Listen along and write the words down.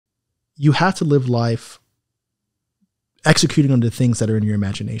you have to live life executing on the things that are in your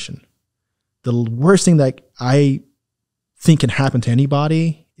imagination. The worst thing that I think can happen to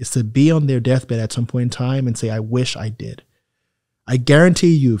anybody is to be on their deathbed at some point in time and say, I wish I did. I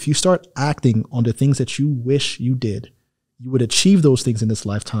guarantee you, if you start acting on the things that you wish you did, you would achieve those things in this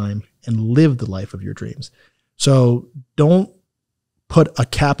lifetime and live the life of your dreams. So don't put a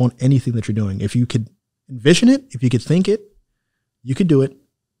cap on anything that you're doing. If you could envision it, if you could think it, you could do it.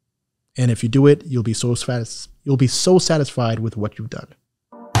 And if you do it, you'll be so satisfied with what you've done.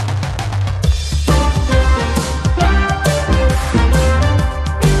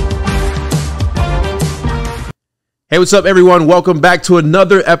 Hey, what's up, everyone? Welcome back to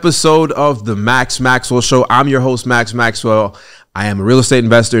another episode of the Maxwell Show. I'm your host, Maxwell. I am a real estate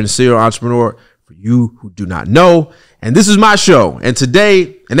investor and serial entrepreneur, for you who do not know. And this is my show. And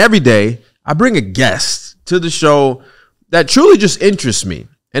today and every day, I bring a guest to the show that truly just interests me.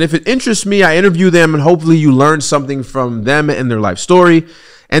 And if it interests me, I interview them, and hopefully you learn something from them and their life story.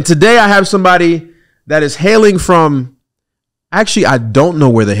 And today I have somebody that is hailing from, actually, I don't know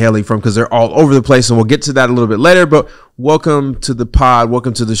where they're hailing from because they're all over the place, and we'll get to that a little bit later. But welcome to the pod.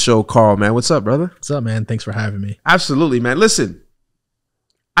 Welcome to the show, Karl, man. What's up, brother? What's up, man? Thanks for having me. Absolutely, man. Listen,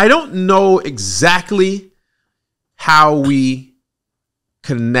 I don't know exactly how we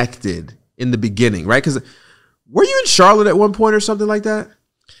connected in the beginning, right? Because were you in Charlotte at one point or something like that?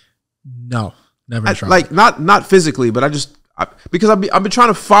 No, never in Charlotte. Like not physically, but because I've been trying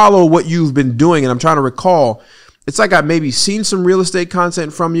to follow what you've been doing, and I'm trying to recall. It's like I've maybe seen some real estate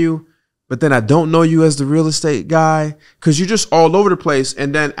content from you, but then I don't know you as the real estate guy because you're just all over the place.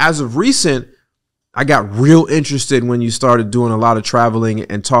 And then as of recent, I got real interested when you started doing a lot of traveling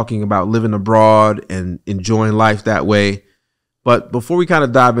and talking about living abroad and enjoying life that way. But before we kind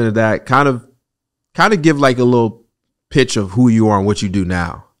of dive into that, kind of give like a little pitch of who you are and what you do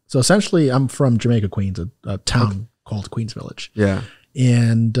now. So essentially, I'm from Jamaica, Queens, a town called Queens Village. Yeah.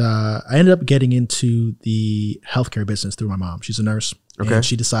 And I ended up getting into the healthcare business through my mom. She's a nurse. Okay. And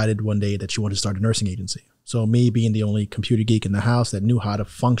she decided one day that she wanted to start a nursing agency. So me being the only computer geek in the house that knew how to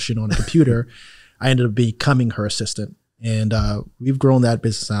function on a computer, I ended up becoming her assistant. And we've grown that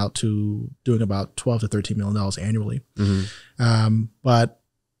business out to doing about $12 to $13 million annually. Mm-hmm. But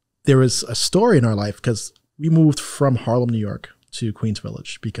there was a story in our life because we moved from Harlem, New York to Queens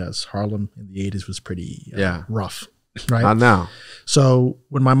Village because Harlem in the 80s was pretty rough. Right. Not now. So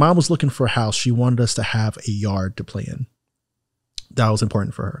when my mom was looking for a house, she wanted us to have a yard to play in. That was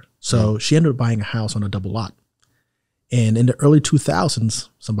important for her. So she ended up buying a house on a double lot. And in the early 2000s,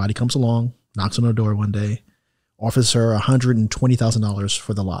 somebody comes along, knocks on her door one day, offers her $120,000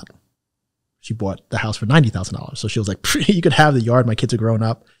 for the lot. She bought the house for $90,000. So she was like, you could have the yard. My kids are grown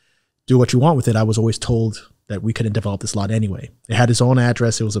up. Do what you want with it. I was always told that we couldn't develop this lot anyway. It had its own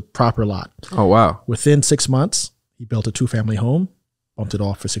address. It was a proper lot. Oh, wow. Within 6 months, he built a 2-family home, bumped it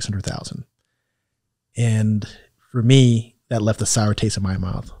off for $600,000. And for me, that left a sour taste in my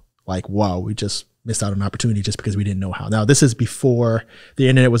mouth. Like, wow, we just missed out on an opportunity just because we didn't know how. Now, this is before the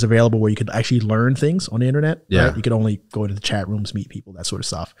internet was available where you could actually learn things on the internet. Yeah. Right? You could only go into the chat rooms, meet people, that sort of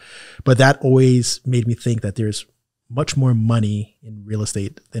stuff. But that always made me think that there's much more money in real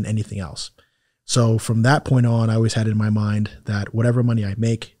estate than anything else. So from that point on, I always had in my mind that whatever money I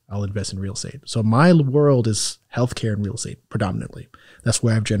make, I'll invest in real estate. So my world is healthcare and real estate predominantly. That's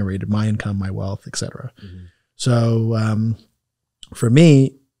where I've generated my income, my wealth, et cetera. Mm-hmm. So for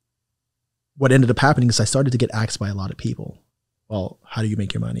me, what ended up happening is I started to get asked by a lot of people, well, how do you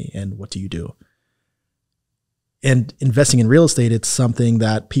make your money and what do you do? And investing in real estate, it's something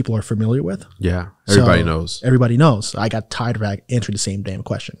that people are familiar with. Yeah, everybody knows. Everybody knows. I got tired of answering the same damn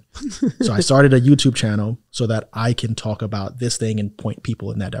question. So I started a YouTube channel so that I can talk about this thing and point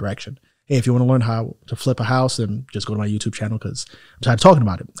people in that direction. Hey, if you want to learn how to flip a house, then just go to my YouTube channel because I'm tired of talking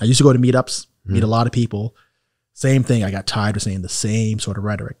about it. I used to go to meetups, meet a lot of people. Same thing. I got tired of saying the same sort of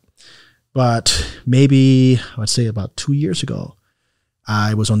rhetoric. But maybe, I'd say about 2 years ago,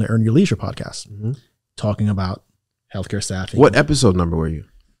 I was on the Earn Your Leisure podcast talking about healthcare staffing. What episode number were you?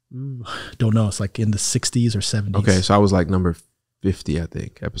 Don't know. It's like in the 60s or 70s. Okay, so I was like number 50, I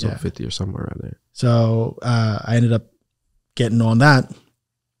think. Episode 50 or somewhere around there. So I ended up getting on that.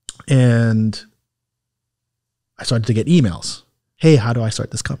 And I started to get emails. Hey, how do I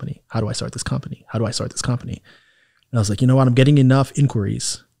start this company? How do I start this company? How do I start this company? And I was like, you know what? I'm getting enough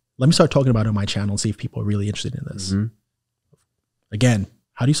inquiries. Let me start talking about it on my channel and see if people are really interested in this. Mm-hmm. Again,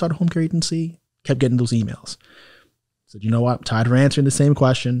 how do you start a home care agency? Kept getting those emails. Said, you know what? I'm tired of answering the same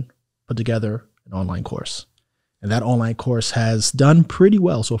question. Put together an online course. And that online course has done pretty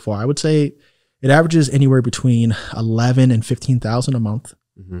well so far. I would say it averages anywhere between 11 and 15,000 a month.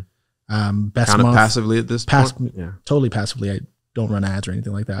 Mm-hmm. Best kind of month, passively at this point? Yeah. Totally passively. I don't run ads or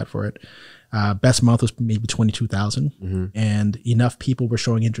anything like that for it. Best month was maybe 22,000, and enough people were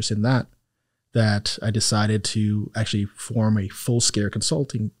showing interest in that I decided to actually form a full-scale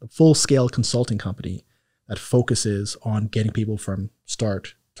consulting company that focuses on getting people from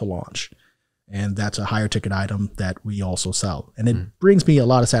start to launch. And that's a higher ticket item that we also sell. And it brings me a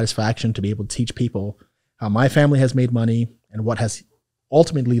lot of satisfaction to be able to teach people how my family has made money and what has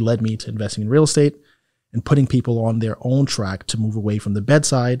ultimately led me to investing in real estate and putting people on their own track to move away from the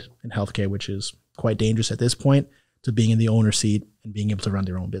bedside in healthcare, which is quite dangerous at this point, to being in the owner's seat and being able to run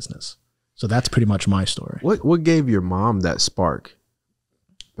their own business. So that's pretty much my story. What gave your mom that spark?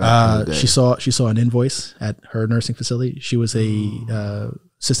 She saw an invoice at her nursing facility. She was a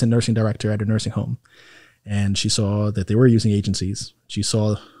assistant nursing director at a nursing home, and she saw that they were using agencies. She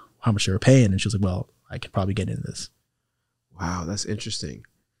saw how much they were paying, and she was like, "Well, I could probably get into this." Wow, that's interesting.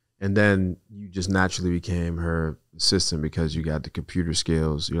 And then you just naturally became her assistant because you got the computer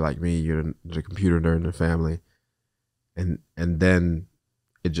skills. You're like me, you're the computer nerd in the family. And then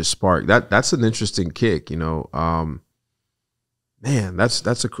it just sparked. That's an interesting kick, you know. Man, that's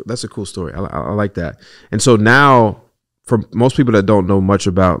a cool story. I like that. And so now, for most people that don't know much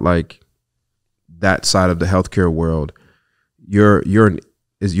about like that side of the healthcare world, you're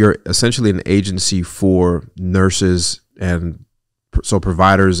essentially an agency for nurses and so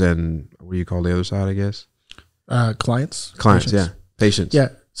providers and what do you call the other side, I guess? Clients. Patients. Yeah. Patients. Yeah.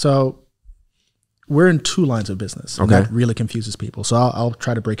 So we're in two lines of business. And that really confuses people. So I'll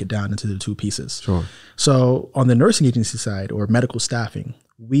try to break it down into the two pieces. Sure. So on the nursing agency side or medical staffing,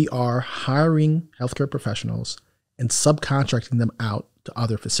 we are hiring healthcare professionals and subcontracting them out to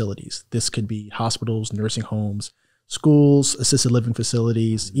other facilities. This could be hospitals, nursing homes, schools, assisted living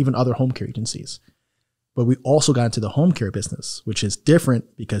facilities, even other home care agencies. But we also got into the home care business, which is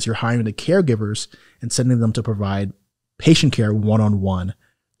different because you're hiring the caregivers and sending them to provide patient care one-on-one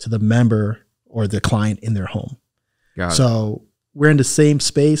to the member or the client in their home. So we're in the same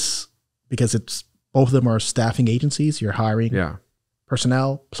space because it's both of them are staffing agencies. You're hiring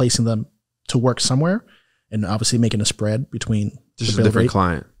personnel, placing them to work somewhere, and obviously making a spread between just a different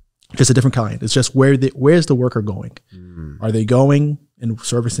client. Just a different client. It's just where's the worker going? Are they going and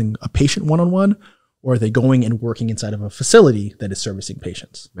servicing a patient one-on-one? Or are they going and working inside of a facility that is servicing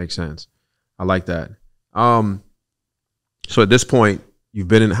patients? Makes sense. I like that. So at this point, you've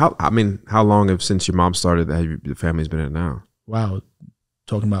been in, how long since your mom started that the family's been in it now? Wow.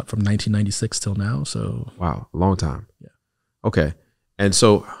 Talking about from 1996 till now. So wow, a long time. Yeah. Okay. And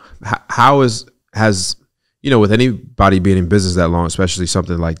so how has, you know, with anybody being in business that long, especially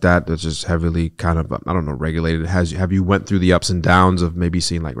something like that, that's just heavily kind of, I don't know, regulated, have you went through the ups and downs of maybe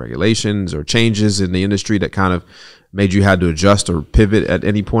seeing like regulations or changes in the industry that kind of made you had to adjust or pivot at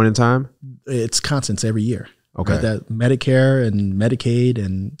any point in time? It's constants every year. Okay. Right? That Medicare and Medicaid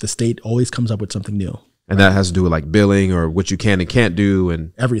and the state always comes up with something new. And that has to do with like billing or what you can and can't do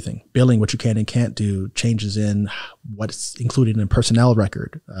and everything. Billing, what you can and can't do, changes in what's included in a personnel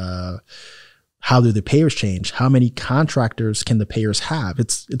record. How do the payers change? How many contractors can the payers have?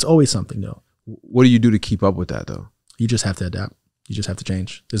 It's always something new. What do you do to keep up with that though? You just have to adapt. You just have to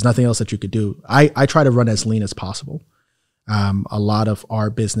change. There's nothing else that you could do. I try to run as lean as possible. A lot of our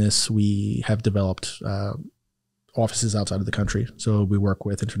business, we have developed offices outside of the country. So we work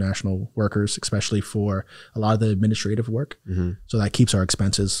with international workers, especially for a lot of the administrative work. So that keeps our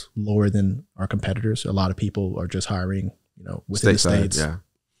expenses lower than our competitors. A lot of people are just hiring, you know, within the states. Yeah.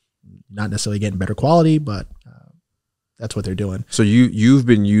 Not necessarily getting better quality, but that's what they're doing. So you've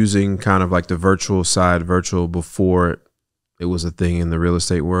been using kind of like the virtual before it was a thing in the real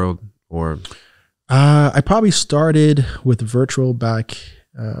estate world, or? I probably started with virtual back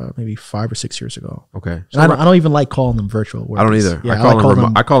maybe 5 or 6 years ago. Okay. So I don't even like calling them virtual workers. I don't either. Yeah,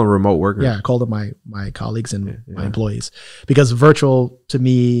 I call them remote workers. Yeah, I call them my colleagues and my employees, because virtual to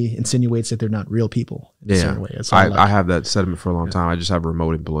me insinuates that they're not real people in a certain way. I have that sentiment for a long time. I just have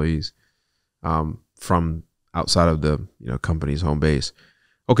remote employees from outside of the company's home base.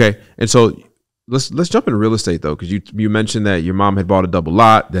 Okay, and so let's jump into real estate though, because you mentioned that your mom had bought a double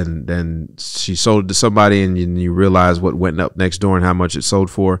lot, then she sold it to somebody, and you realize what went up next door and how much it sold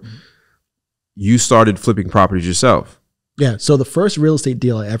for. You started flipping properties yourself. Yeah. So the first real estate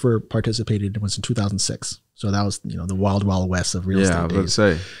deal I ever participated in was in 2006. So that was the wild west of real estate. Yeah, I was about to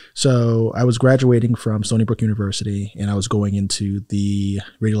say. So I was graduating from Stony Brook University, and I was going into the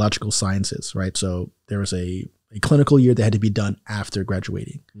radiological sciences. Right. So there was a clinical year that had to be done after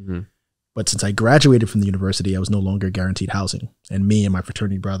graduating. But since I graduated from the university, I was no longer guaranteed housing. And me and my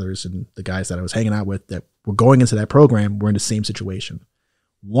fraternity brothers and the guys that I was hanging out with that were going into that program were in the same situation.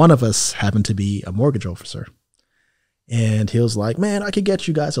 One of us happened to be a mortgage officer. And he was like, man, I could get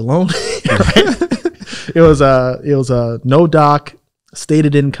you guys a loan. It was a no doc,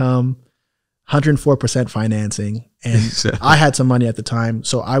 stated income, 104% financing. And I had some money at the time.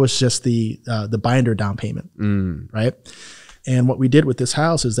 So I was just the binder down payment, right? And what we did with this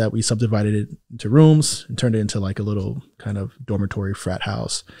house is that we subdivided it into rooms and turned it into like a little kind of dormitory frat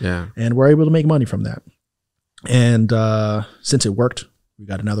house. Yeah. And we're able to make money from that. And since it worked, we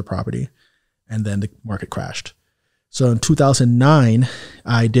got another property, and then the market crashed. So in 2009,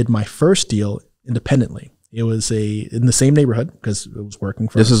 I did my first deal independently. It was in the same neighborhood because it was working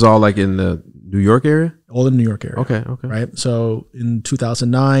for us. This is all like in the New York area? All in the New York area. Okay. Right. So in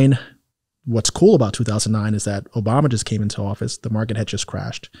 2009, what's cool about 2009 is that Obama just came into office. The market had just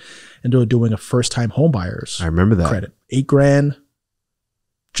crashed, and they were doing a first-time home buyers. I remember that credit, $8,000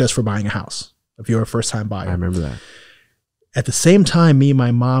 just for buying a house if you're a first-time buyer. I remember that. At the same time, me and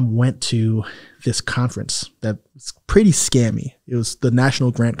my mom went to this conference that was pretty scammy. It was the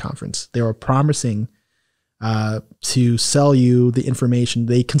National Grant Conference. They were promising to sell you the information.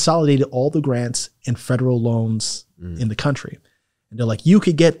 They consolidated all the grants and federal loans in the country. And they're like, you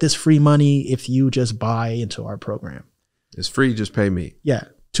could get this free money if you just buy into our program. It's free, just pay me. Yeah,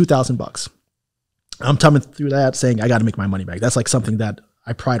 $2,000. I'm coming through that saying I got to make my money back. That's like something that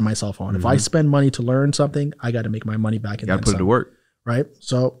I pride myself on. If I spend money to learn something, I got to make my money back. And got to put it to work. Right?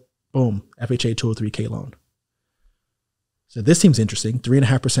 So boom, FHA 203K loan. So this seems interesting.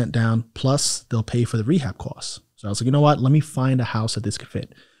 3.5% down, plus they'll pay for the rehab costs. So I was like, you know what? Let me find a house that this could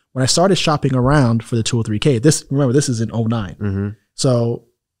fit. When I started shopping around for the 203K, remember, this is in 09. So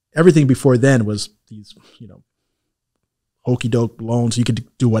everything before then was these, hokey doke loans. You could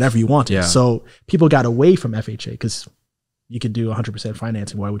do whatever you wanted. Yeah. So people got away from FHA because you could do 100%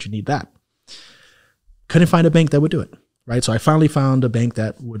 financing. Why would you need that? Couldn't find a bank that would do it. Right. So I finally found a bank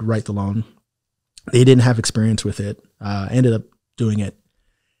that would write the loan. They didn't have experience with it. Ended up doing it.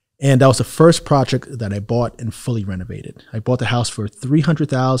 And that was the first project that I bought and fully renovated. I bought the house for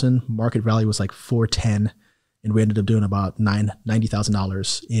 $300,000. Market value was like $410,000. And we ended up doing about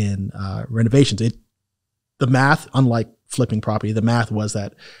 $90,000 in renovations. The math, unlike flipping property, the math was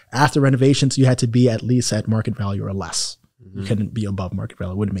that after renovations, you had to be at least at market value or less. You couldn't be above market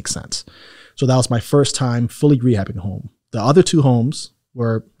value. It wouldn't make sense. So that was my first time fully rehabbing a home. The other two homes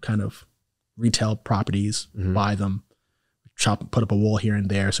were kind of retail properties, buy them, put up a wall here and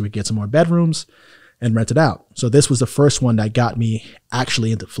there so we could get some more bedrooms and rent it out. So this was the first one that got me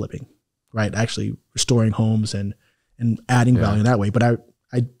actually into flipping, right? Actually restoring homes and adding value in that way. But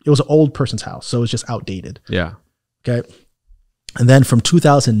it was an old person's house, so it was just outdated. Yeah. Okay. And then from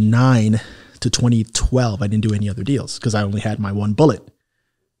 2009 to 2012, I didn't do any other deals because I only had my one bullet,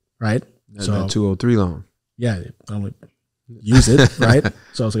 right? So that 203 loan. Yeah, I only use it, right?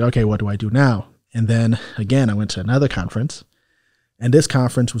 So I was like, okay, what do I do now? And then again, I went to another conference, and this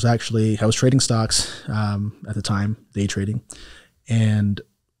conference was actually, I was trading stocks at the time, day trading, and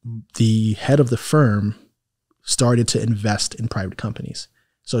the head of the firm started to invest in private companies.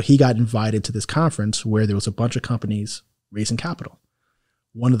 So he got invited to this conference where there was a bunch of companies raising capital.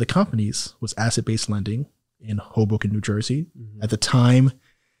 One of the companies was asset-based lending in Hoboken, New Jersey. At the time,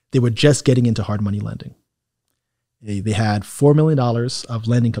 they were just getting into hard money lending. They had $4 million of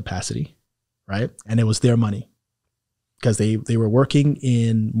lending capacity, right? And it was their money because they were working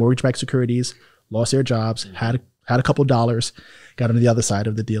in mortgage-backed securities, lost their jobs, had a couple of dollars, got on the other side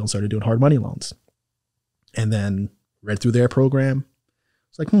of the deal and started doing hard money loans. And then read through their program.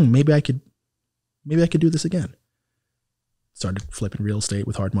 It's like, maybe I could do this again. Started flipping real estate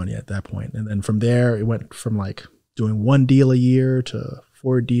with hard money at that point. And then from there, it went from like doing one deal a year to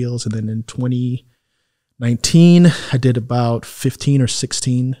 4 deals. And then in 2019, I did about 15 or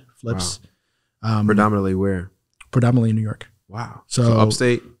 16 flips. Wow. Predominantly where? Predominantly in New York. Wow. So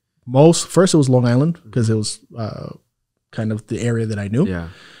upstate? First it was Long Island because it was kind of the area that I knew. Yeah.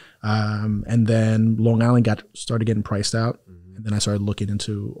 And then Long Island started getting priced out. And then I started looking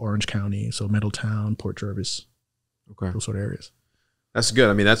into Orange County, so Middletown, Port Jervis, those sort of areas. That's good.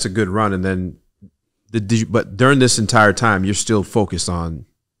 I mean, that's a good run. And then, but during this entire time, you're still focused on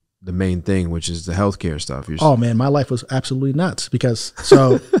the main thing, which is the healthcare stuff. Oh man, my life was absolutely nuts because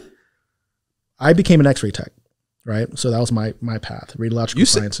I became an X-ray tech. Right. So that was my path, radiological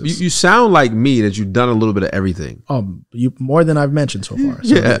sciences. You sound like me that you've done a little bit of everything. You more than I've mentioned so far.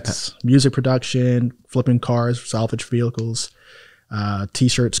 So it's music production, flipping cars, salvage vehicles,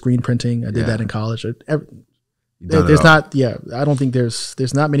 T-shirt screen printing. I did that in college. I don't think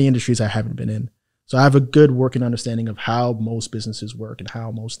there's not many industries I haven't been in. So I have a good working understanding of how most businesses work and how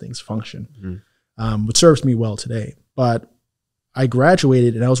most things function, which serves me well today. But I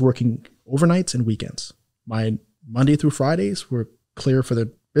graduated and I was working overnights and weekends. My Monday through Fridays were clear for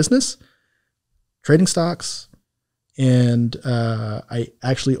the business, trading stocks, and I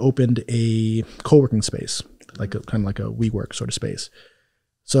actually opened a co-working space, like kind of like a WeWork sort of space.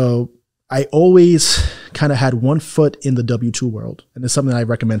 So I always kind of had one foot in the W-2 world. And it's something I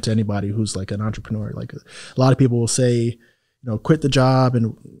recommend to anybody who's like an entrepreneur. Like a lot of people will say, quit the job.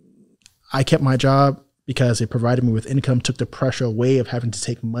 And I kept my job because it provided me with income, took the pressure away of having to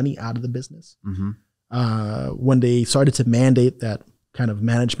take money out of the business. When they started to mandate that kind of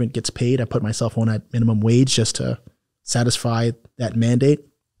management gets paid, I put myself on at minimum wage just to satisfy that mandate.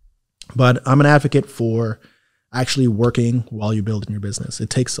 But I'm an advocate for actually working while you're building your business. It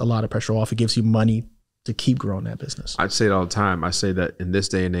takes a lot of pressure off. It gives you money to keep growing that business. I'd say it all the time. I say that in this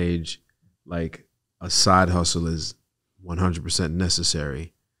day and age, like a side hustle is 100%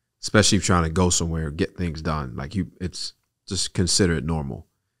 necessary, especially if you're trying to go somewhere, get things done. Like it's just consider it normal.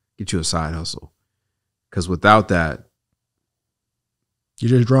 Get you a side hustle. Because without that,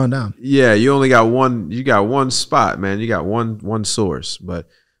 you're just drawing down. Yeah, you only got one. You got one spot, man. You got one source. But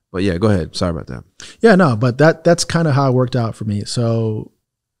yeah, go ahead. Sorry about that. Yeah, no, but that's kind of how it worked out for me. So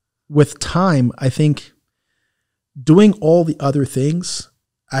with time, I think doing all the other things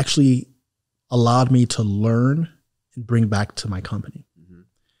actually allowed me to learn and bring back to my company.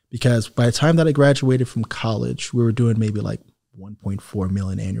 Because by the time that I graduated from college, we were doing maybe like 1.4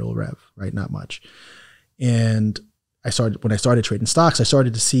 million annual rev, right? Not much. And when I started trading stocks, I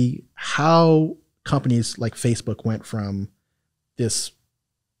started to see how companies like Facebook went from this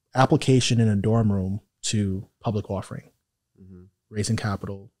application in a dorm room to public offering, raising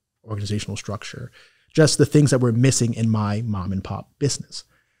capital, organizational structure, just the things that were missing in my mom and pop business.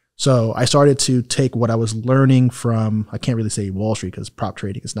 So I started to take what I was learning from, I can't really say Wall Street because prop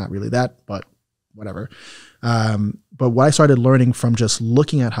trading is not really that, but whatever. But what I started learning from just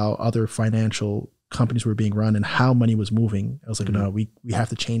looking at how other financial companies were being run and how money was moving, I was like, no, we have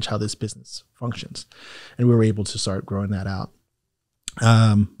to change how this business functions. And we were able to start growing that out.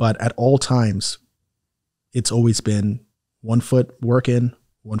 But at all times, it's always been 1 foot working,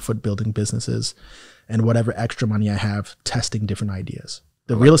 1 foot building businesses, and whatever extra money I have, testing different ideas.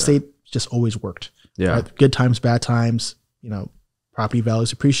 The real estate just always worked. Yeah. Right? Good times, bad times, property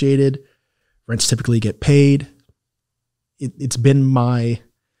values appreciated, rents typically get paid. It's been my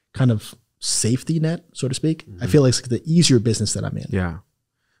kind of safety net, so to speak. I feel like it's the easier business that I'm in. Yeah.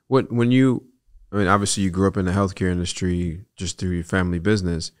 Obviously you grew up in the healthcare industry just through your family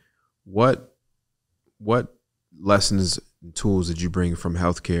business. What lessons and tools did you bring from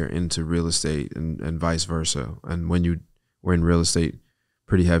healthcare into real estate and vice versa? And when you were in real estate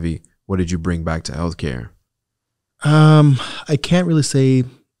pretty heavy, what did you bring back to healthcare? I can't really say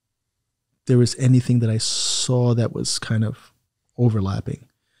there was anything that I saw that was kind of overlapping.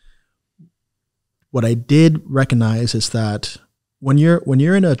 What I did recognize is that when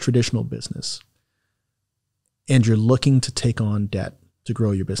you're in a traditional business and you're looking to take on debt to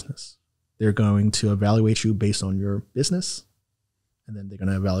grow your business, they're going to evaluate you based on your business, and then they're going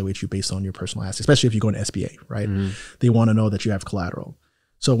to evaluate you based on your personal assets, especially if you go in SBA, right? They want to know that you have collateral.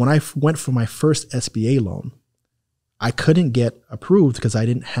 So when I went for my first SBA loan, I couldn't get approved because I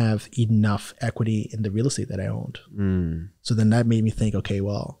didn't have enough equity in the real estate that I owned. So then that made me think, okay,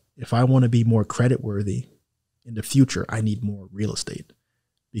 well, if I want to be more credit worthy in the future, I need more real estate,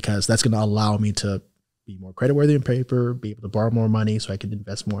 because that's going to allow me to be more credit worthy in paper, be able to borrow more money so I can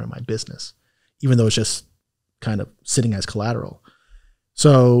invest more in my business, even though it's just kind of sitting as collateral.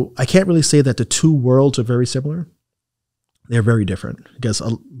 So I can't really say that the two worlds are very similar. They're very different, because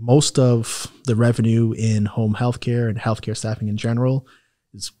most of the revenue in home healthcare and healthcare staffing in general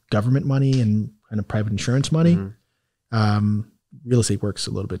is government money and kind of private insurance money. Real estate works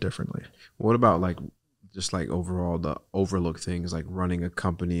a little bit differently. What about just overall the overlooked things like running a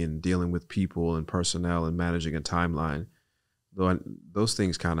company and dealing with people and personnel and managing a timeline? Those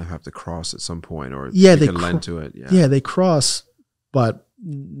things kind of have to cross at some point, or they can lend to it. Yeah, they cross, but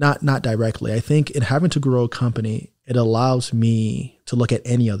not directly. I think in having to grow a company, it allows me to look at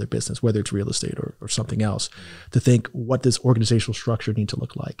any other business, whether it's real estate or something else, to think, what does organizational structure need to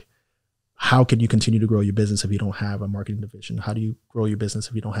look like? How can you continue to grow your business if you don't have a marketing division? How do you grow your business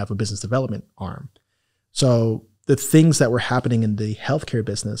if you don't have a business development arm? So the things that were happening in the healthcare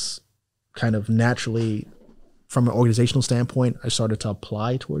business kind of naturally, from an organizational standpoint, I started to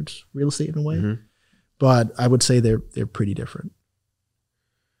apply towards real estate in a way. But I would say they're pretty different.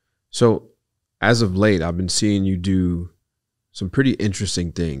 So as of late, I've been seeing you do some pretty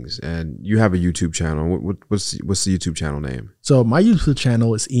interesting things, and you have a YouTube channel. What's the YouTube channel name? So my YouTube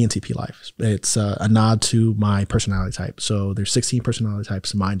channel is ENTP Life. It's a nod to my personality type. So there's 16 personality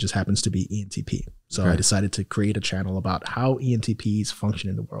types. Mine just happens to be ENTP. So I decided to create a channel about how ENTPs function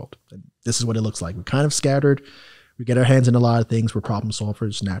in the world. And this is what it looks like. We're kind of scattered. We get our hands in a lot of things. We're problem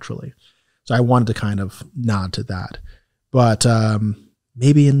solvers naturally. So I wanted to kind of nod to that. But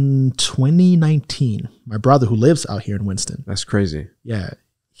maybe in 2019, my brother who lives out here in Winston. That's crazy. Yeah.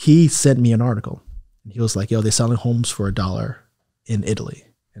 He sent me an article. And he was like, yo, they're selling homes for $1 in Italy.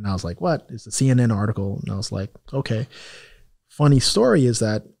 And I was like, what? It's a CNN article. And I was like, okay. Funny story is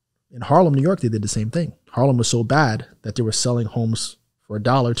that in Harlem, New York, they did the same thing. Harlem was so bad that they were selling homes for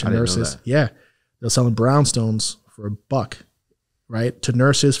 $1 to nurses. Yeah. They were selling brownstones for $1. Right? To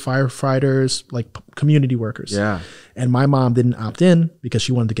nurses, firefighters, like community workers. Yeah. And my mom didn't opt in because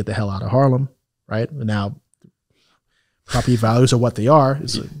she wanted to get the hell out of Harlem. Right? And now property values are what they are.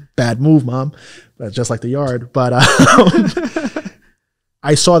 It's a bad move, Mom, but just like the yard. But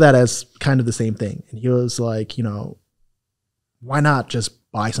I saw that as kind of the same thing. And he was like, you know, why not just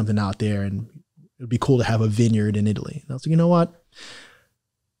buy something out there, and it'd be cool to have a vineyard in Italy. And I was like, you know what?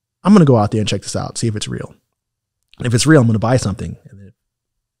 I'm going to go out there and check this out, see if it's real. And if it's real, I'm going to buy something. And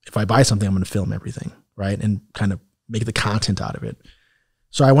if I buy something, I'm going to film everything, right? And kind of make the content out of it.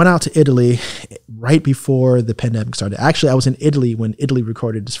 So I went out to Italy right before the pandemic started. Actually, I was in Italy when Italy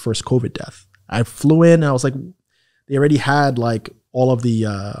recorded its first COVID death. I flew in and I was like, they already had like all of the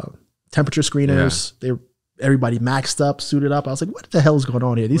temperature screeners. Yeah. Everybody maxed up, suited up. I was like, what the hell is going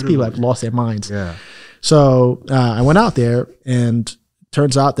on here? These people have lost their minds. Yeah. So I went out there, and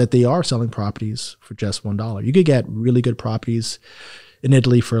turns out that they are selling properties for just $1. You could get really good properties in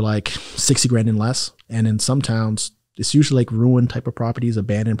Italy for like 60 grand and less. And in some towns, it's usually like ruined type of properties,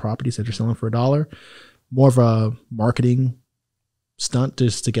 abandoned properties that you're selling for $1. More of a marketing stunt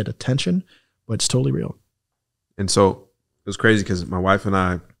just to get attention, but it's totally real. And so it was crazy because my wife and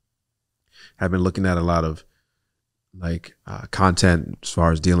I have been looking at a lot of like content as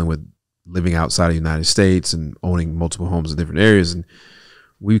far as dealing with living outside of the United States and owning multiple homes in different areas. And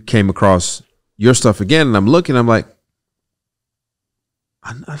we came across your stuff again, and I'm looking, I'm like,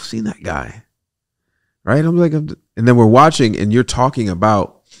 I've seen that guy, right? I'm like, and then we're watching, and you're talking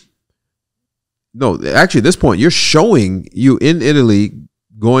about, no, actually at this point, you're showing you in Italy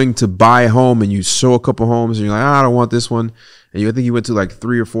going to buy a home, and you show a couple homes, and you're like, I don't want this one. And I think you went to like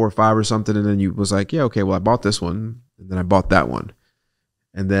 3 or 4 or 5 or something, and then you was like, yeah, okay, well, I bought this one, and then I bought that one,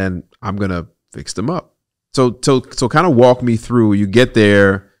 and then I'm gonna fix them up. So kind of walk me through. You get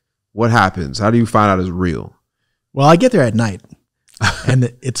there, what happens? How do you find out it's real? Well, I get there at night,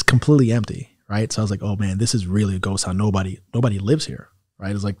 and it's completely empty, right? So I was like, oh man, this is really a ghost town. Nobody lives here,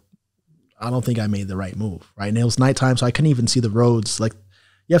 right? It's like, I don't think I made the right move, right? And it was nighttime, so I couldn't even see the roads. Like,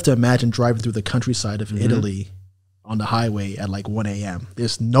 you have to imagine driving through the countryside of Italy on the highway at like 1 a.m.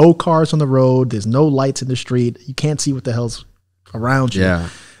 There's no cars on the road. There's no lights in the street. You can't see what the hell's around you. Yeah.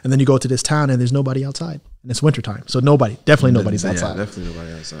 And then you go to this town and there's nobody outside. And it's wintertime. So definitely nobody's outside. Yeah, definitely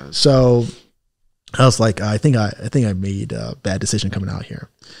nobody outside. So I was like, I think I made a bad decision coming out here.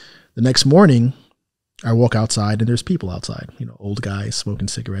 The next morning, I walk outside and there's people outside, you know, old guys smoking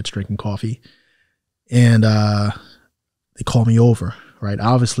cigarettes, drinking coffee. And they call me over, right?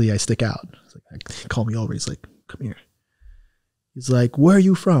 Obviously, I stick out. It's like, they call me over. He's like, come here. He's like, where are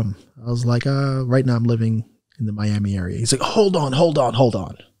you from? I was like, right now I'm living in the Miami area. He's like, hold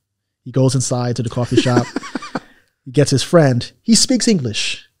on. He goes inside to the coffee shop. He gets his friend. He speaks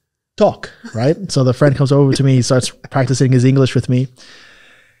English. Talk, right? So the friend comes over to me. He starts practicing his English with me.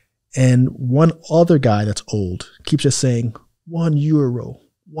 And one other guy that's old keeps just saying, €1,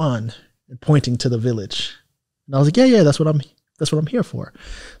 one, and pointing to the village. And I was like, yeah, that's what I'm here for.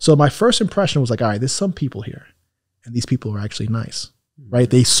 So my first impression was like, all right, there's some people here. And these people are actually nice, right?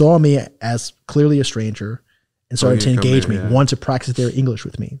 They saw me as clearly a stranger and started to engage me, wanted to practice their English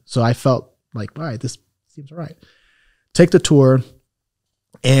with me. So I felt like, all right, this seems all right. Take the tour.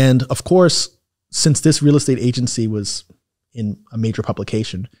 And of course, since this real estate agency was in a major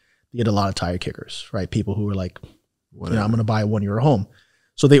publication, they had a lot of tire kickers, right? People who were like, you know, I'm going to buy a €1 home.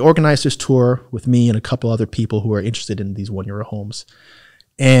 So they organized this tour with me and a couple other people who are interested in these €1 homes.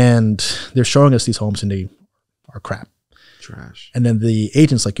 And they're showing us these homes and they are crap. Trash. And then the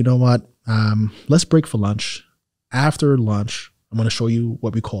agent's like, you know what? Let's break for lunch. After lunch, I'm going to show you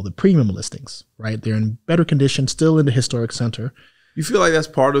what we call the premium listings, right? They're in better condition, still in the historic center. You feel like that's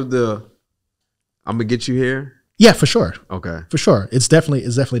part of the, I'm going to get you here? Yeah, for sure. Okay. For sure. It's definitely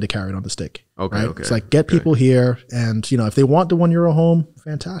the carrot on the stick. Okay. Right? Okay. It's like get people here, and if they want the 1 euro home,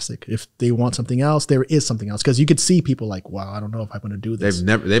 fantastic. If they want something else, there is something else. Because you could see people like, wow, I don't know if I'm going to do this.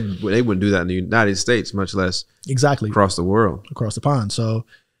 They wouldn't do that in the United States, much less exactly across the world, across the pond. So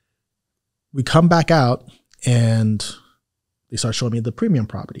we come back out, and they start showing me the premium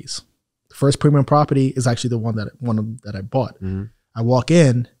properties. The first premium property is actually the one that I bought. Mm-hmm. I walk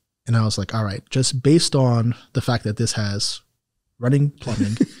in, and I was like, all right, just based on the fact that this has running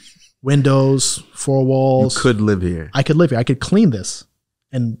plumbing, windows, 4 walls. You could live here. I could live here. I could clean this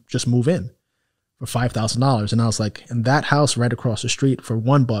and just move in for $5,000. And I was like, and that house right across the street for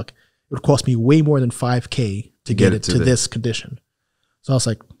 $1, it would cost me way more than $5,000 to get it to this condition. So I was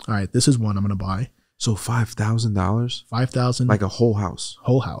like, all right, this is one I'm going to buy. So $5,000? $5,000. Like a whole house.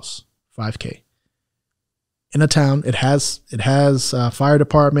 Whole house. $5,000. In a town, it has a fire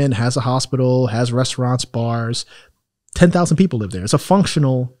department, has a hospital, has restaurants, bars. 10,000 people live there. It's a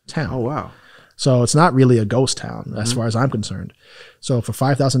functional town. Oh, wow. So it's not really a ghost town as far as I'm concerned. So for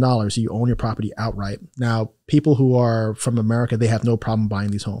 $5,000, you own your property outright. Now, people who are from America, they have no problem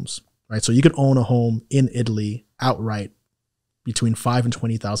buying these homes, right? So you could own a home in Italy outright between $5,000 and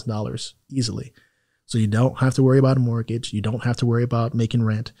 $20,000 easily. So you don't have to worry about a mortgage. You don't have to worry about making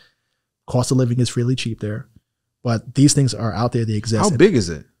rent. Cost of living is really cheap there. But these things are out there. They exist. How big is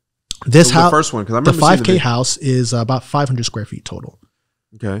it? This house, the first one, because I remember the $5,000 house is about 500 square feet total.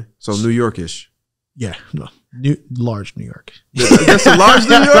 Okay, so New Yorkish. Yeah, no, large New York. That's a large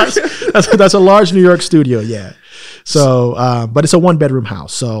New York. that's a large New York studio. Yeah. So, but it's a 1-bedroom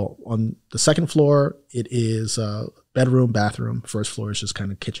house. So on the second floor, it is bedroom, bathroom. First floor is just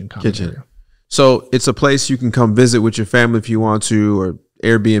kind of kitchen. Area. So it's a place you can come visit with your family if you want to, or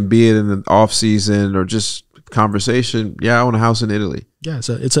Airbnb it in the off season, or just conversation. Yeah, I own a house in Italy. Yeah,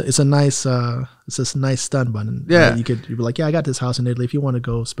 so it's a nice stun button. Yeah, you'd be like, yeah, I got this house in Italy. If you want to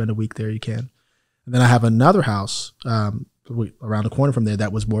go spend a week there, you can. And then I have another house around the corner from there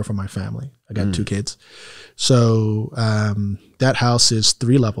that was more for my family. I got 2 kids, so that house is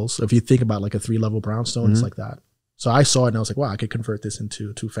 3 levels. If you think about like a 3-level brownstone, it's like that. So I saw it and I was like, wow, I could convert this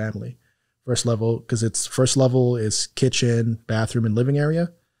into a 2-family. First level, because it's first level is kitchen, bathroom, and living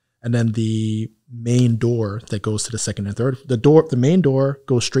area. And then the main door that goes to the second and third. The main door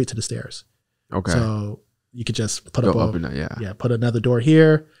goes straight to the stairs. Okay. So you could just put up put another door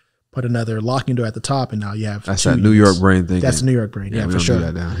here, put another locking door at the top, and now you have that's that New York brain thing. That's New York brain, yeah, for sure. Do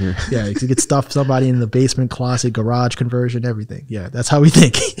that down here. Yeah, you could stuff somebody in the basement, closet, garage conversion, everything. Yeah, that's how we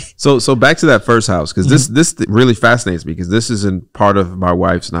think. So back to that first house, because this really fascinates me, because this isn't part of my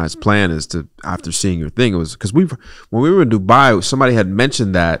wife's and I's plan. Is to, after seeing your thing, it was because when we were in Dubai, somebody had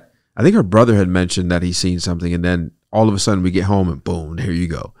mentioned that. I think her brother had mentioned that he's seen something, and then all of a sudden we get home and boom, there you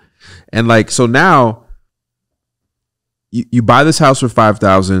go. And like, so now you buy this house for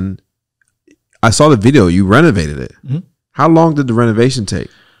 $5,000. I saw the video. You renovated it. How long did the renovation take?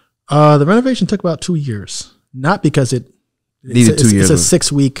 The renovation took about 2 years. Not because it needed 2 years. It's a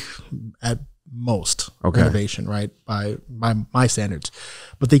 6-week at most renovation, right? By my standards.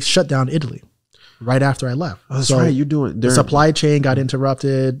 But they shut down Italy right after I left. Oh, that's right. You're doing the supply chain got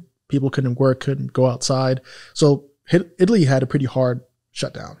interrupted. People couldn't work, couldn't go outside. So Italy had a pretty hard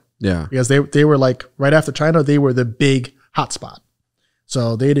shutdown. Yeah. Because they were like, right after China, they were the big hotspot.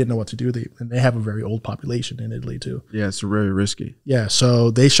 So they didn't know what to do. And they have a very old population in Italy too. Yeah, it's very risky. Yeah,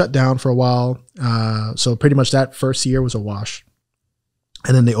 so they shut down for a while. So pretty much that first year was a wash.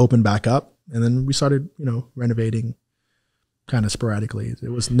 And then they opened back up. And then we started, renovating kind of sporadically.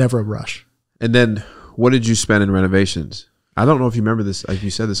 It was never a rush. And then what did you spend in renovations? I don't know if you remember this. Like you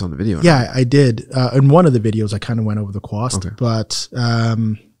said this on the video. Yeah, I did. In one of the videos, I kind of went over the cost. Okay. But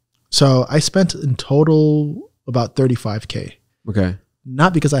so I spent in total about $35,000. Okay.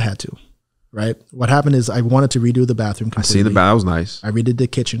 Not because I had to, right? What happened is I wanted to redo the bathroom completely. I see the bath. That was nice. I redid the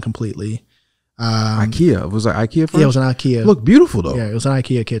kitchen completely. IKEA. Was it IKEA first? Yeah, it was an IKEA. Look beautiful though. Yeah, it was an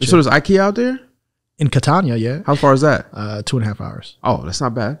IKEA kitchen. So there's IKEA out there? In Catania, yeah. How far is that? 2.5 hours. Oh, that's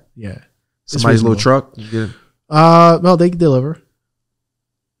not bad. Yeah. Somebody's little truck? Well, they deliver.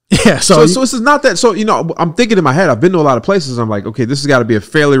 Yeah, so this is not that. So I'm thinking in my head. I've been to a lot of places. I'm like, okay, this has got to be a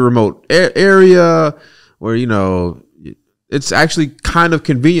fairly remote area where it's actually kind of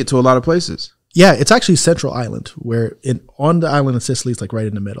convenient to a lot of places. Yeah, it's actually Central Island, where on the island of Sicily, it's like right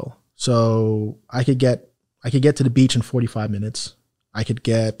in the middle. So I could get to the beach in 45 minutes. I could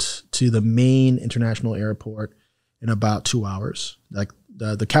get to the main international airport in about 2 hours. Like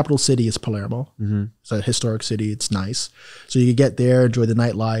the capital city is Palermo. It's a historic city. It's nice. So you could get there, enjoy the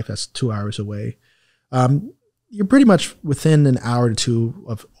nightlife. That's 2 hours away. you're pretty much within an hour or two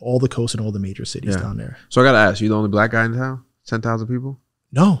of all the coast and all the major cities down there. So I got to ask, you the only black guy in town? 10,000 people?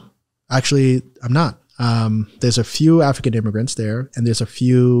 No, actually, I'm not. There's a few African immigrants there, and there's a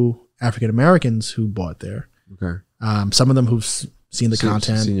few African Americans who bought there. Okay. Some of them who've seen the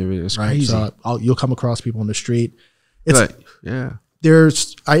content. Seen your video. It's right? crazy. So you'll come across people on the street. It's like, yeah.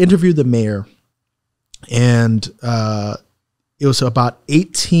 I interviewed the mayor, and it was about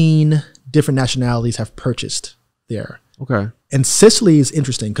 18 different nationalities have purchased there. Okay. And Sicily is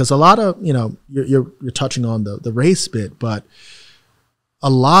interesting because a lot of, you're touching on the race bit, but a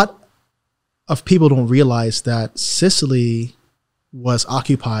lot of people don't realize that Sicily was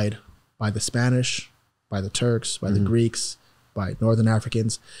occupied by the Spanish, by the Turks, by the Greeks, by Northern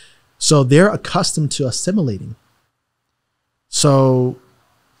Africans. So they're accustomed to assimilating. So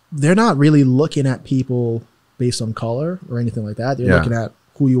they're not really looking at people based on color or anything like that. They're looking at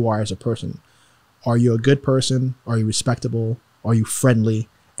who you are as a person. Are you a good person? Are you respectable? Are you friendly?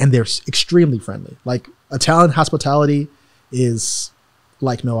 And they're extremely friendly. Like Italian hospitality is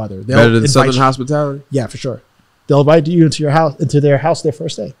like no other. They'll better than Southern hospitality? Yeah, for sure. They'll invite you into their house their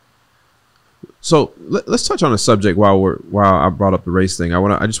first day. So let's touch on a subject while I brought up the race thing.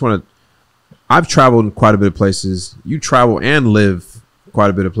 I've traveled quite a bit of places. You travel and live quite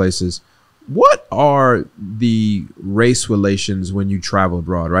a bit of places. What are the race relations when you travel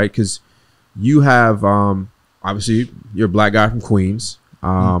abroad, right? Because you have, obviously, you're a black guy from Queens.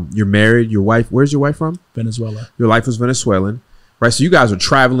 You're married. Your wife, where's your wife from? Venezuela. Your wife was Venezuelan, right? So you guys are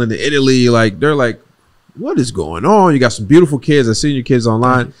traveling to Italy. Like, they're like, what is going on? You got some beautiful kids. I've seen your kids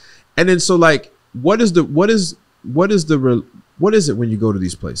online. And then, so like, what is it when you go to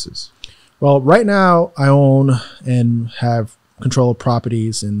these places? Well, right now I own and have control of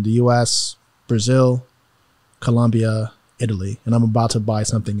properties in the US, Brazil, Colombia, Italy, and I'm about to buy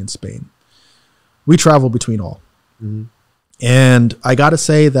something in Spain. We travel between all. Mm-hmm. And I got to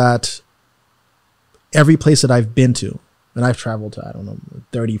say that every place that I've been to, and I've traveled to,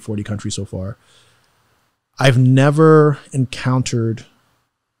 30, 40 countries so far, I've never encountered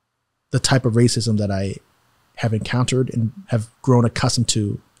the type of racism that I have encountered and have grown accustomed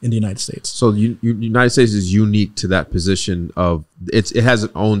to in the United States. So United States is unique to that position of it has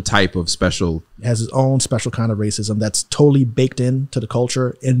its own type of special. It has its own special kind of racism that's totally baked into the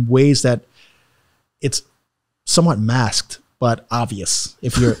culture in ways that it's somewhat masked but obvious.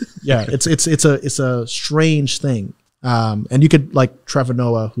 If you're, it's a strange thing. And you could like Trevor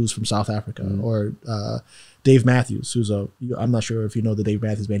Noah, who's from South Africa, or Dave Matthews, I'm not sure if you know the Dave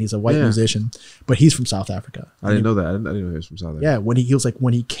Matthews band. He's a white musician, but he's from South Africa. I didn't know that. I didn't know he was from South Africa. Yeah,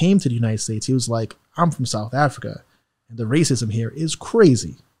 when he came to the United States, he was like, I'm from South Africa, and the racism here is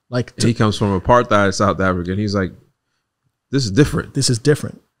crazy. Like he comes from apartheid South Africa, and he's like, this is different. This is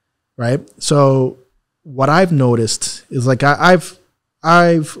different, right? So what I've noticed is like I've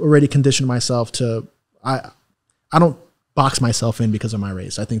already conditioned myself to I don't box myself in because of my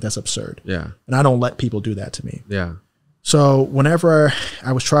race. I think that's absurd. Yeah. And I don't let people do that to me. Yeah. So whenever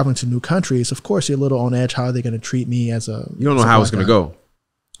I was traveling to new countries, of course, you're a little on edge. How are they going to treat me as a... You don't know how it's going to go.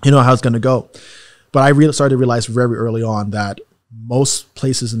 You know how it's going to go. But I really started to realize very early on that most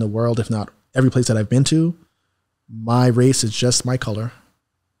places in the world, if not every place that I've been to, my race is just my color.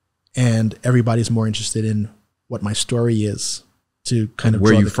 And everybody's more interested in what my story is. To kind of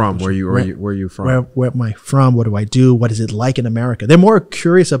where you from? Where you from? Where am I from? What do I do? What is it like in America? They're more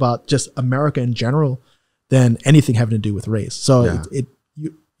curious about just America in general than anything having to do with race. So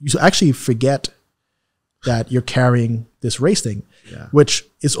you actually forget that you're carrying this race thing, which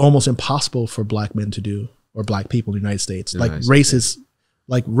is almost impossible for black men to do or black people in the United States. Race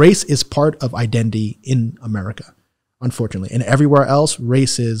is part of identity in America, unfortunately, and everywhere else,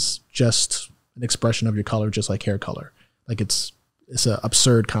 race is just an expression of your color, just like hair color. Like it's an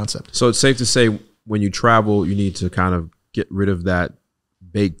absurd concept. So it's safe to say when you travel, you need to kind of get rid of that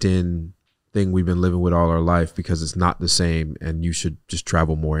baked in thing we've been living with all our life because it's not the same and you should just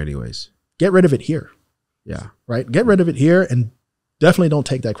travel more anyways. Get rid of it here. Yeah. Right? Get rid of it here and definitely don't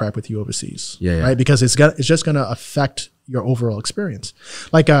take that crap with you overseas. Yeah. Right? Because it's just going to affect your overall experience.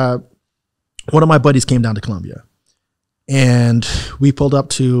 Like one of my buddies came down to Colombia. And we pulled up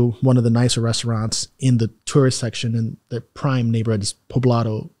to one of the nicer restaurants in the tourist section in the prime neighborhood, is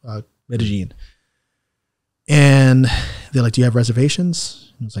Poblado, Medellin. And they're like, do you have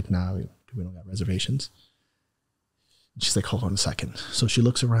reservations? And I was like, nah, we don't got reservations. And she's like, hold on a second. So she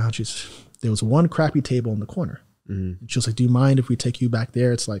looks around. There was one crappy table in the corner. Mm-hmm. And she was like, do you mind if we take you back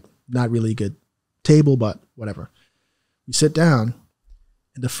there? It's like not really a good table, but whatever. We sit down.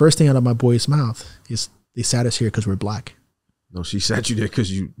 And the first thing out of my boy's mouth is, they sat us here because we're black. No, she sat you there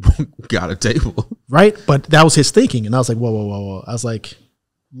because you got a table. Right? But that was his thinking. And I was like, whoa, whoa, whoa, whoa. I was like,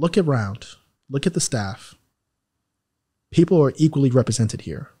 look around. Look at the staff. People are equally represented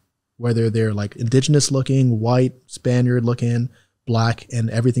here, whether they're like indigenous looking, white, Spaniard looking, black, and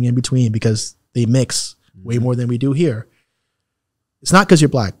everything in between, because they mix way more than we do here. It's not because you're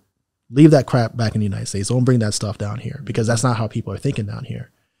black. Leave that crap back in the United States. Don't bring that stuff down here, because that's not how people are thinking down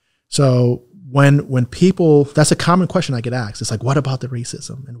here. So when people, that's a common question I get asked. It's like, what about the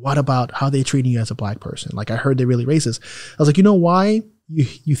racism? And what about how they treating you as a black person? Like, I heard they're really racist. I was like, you know why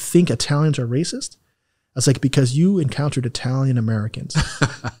you think Italians are racist? I was like, because you encountered Italian Americans.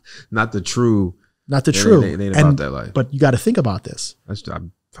 Not the true. Not the true. They ain't about that life. But you got to think about this.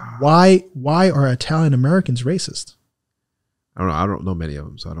 Why are Italian Americans racist? I don't know. I don't know many of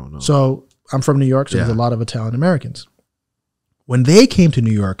them, so I don't know. So I'm from New York, so there's a lot of Italian Americans. When they came to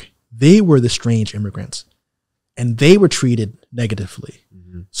New York, they were the strange immigrants, and they were treated negatively.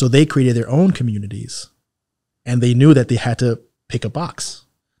 Mm-hmm. So they created their own communities, and they knew that they had to pick a box.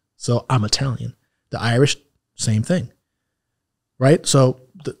 So I'm Italian. The Irish, same thing, right? So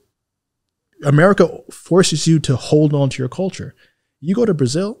America forces you to hold on to your culture. You go to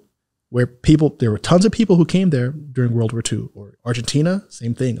Brazil, where there were tons of people who came there during World War II, or Argentina,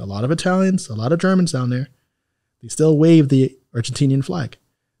 same thing. A lot of Italians, a lot of Germans down there. They still wave the Argentinian flag.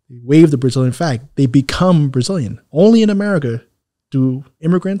 They wave the Brazilian flag. They become Brazilian. Only in America do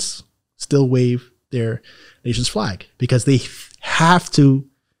immigrants still wave their nation's flag, because they have to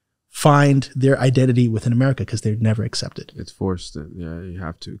find their identity within America, because they're never accepted. It's forced. Yeah, you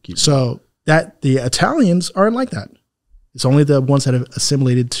have to keep. So that the Italians aren't like that. It's only the ones that have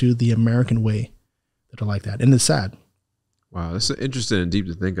assimilated to the American way that are like that, and it's sad. Wow, that's interesting and deep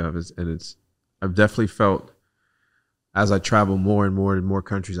to think of. I've definitely felt, as I travel more and more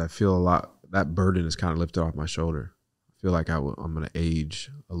countries, I feel a lot, that burden is kind of lifted off my shoulder. I feel like I'm going to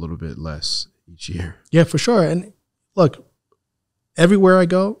age a little bit less each year. Yeah, for sure. And look, everywhere I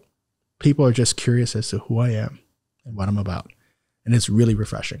go, people are just curious as to who I am and what I'm about. And it's really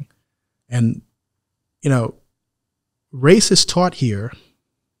refreshing. And, race is taught here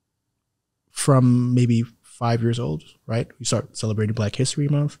from maybe 5 years old, right? You start celebrating Black History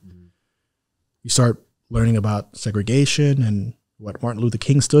Month. Mm-hmm. You start learning about segregation and what Martin Luther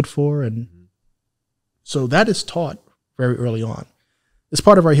King stood for. And so that is taught very early on. It's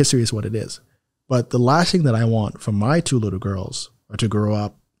part of our history, is what it is. But the last thing that I want from my two little girls are to grow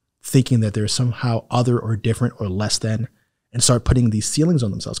up thinking that they're somehow other or different or less than, and start putting these ceilings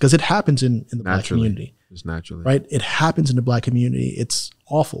on themselves. Because it happens in the Black community. Just naturally. Right? It happens in the Black community. It's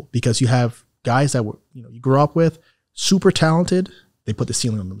awful, because you have guys that you grew up with, super talented, they put the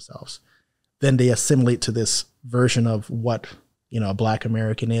ceiling on themselves. Then they assimilate to this version of what, a Black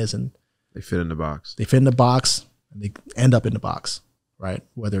American is, and they fit in the box. They fit in the box, and they end up in the box, right?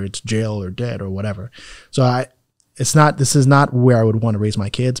 Whether it's jail or dead or whatever. So this is not where I would want to raise my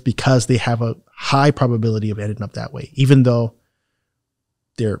kids, because they have a high probability of ending up that way, even though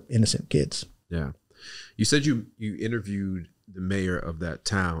they're innocent kids. Yeah. You said you interviewed the mayor of that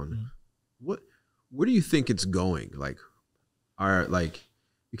town. Mm-hmm. Where do you think it's going?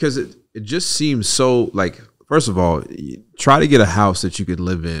 Because it just seems so, first of all, try to get a house that you could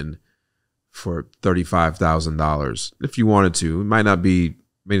live in for $35,000 if you wanted to. It might not be,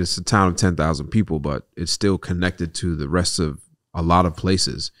 it's a town of 10,000 people, but it's still connected to the rest of a lot of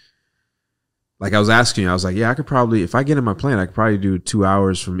places. Like I was asking you, I was like, yeah, I could probably, if I get in my plane, I could probably do 2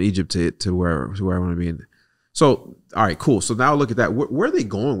 hours from Egypt to where I want to be. So, all right, cool. So now look at that. Where are they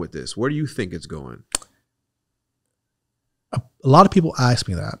going with this? Where do you think it's going? A lot of people ask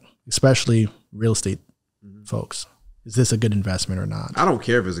me that, especially real estate folks. Is this a good investment or not? I don't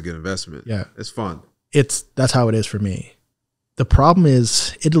care if it's a good investment. Yeah. It's fun. That's how it is for me. The problem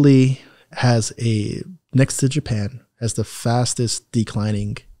is Italy has next to Japan, has the fastest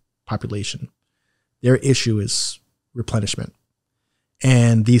declining population. Their issue is replenishment.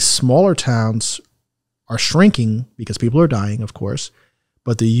 And these smaller towns are shrinking because people are dying, of course,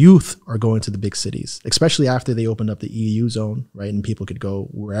 but the youth are going to the big cities, especially after they opened up the EU zone, right? And people could go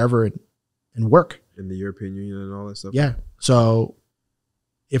wherever and work. In the European Union and all that stuff? Yeah. So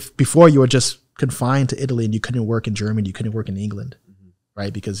if before you were just confined to Italy and you couldn't work in Germany, you couldn't work in England,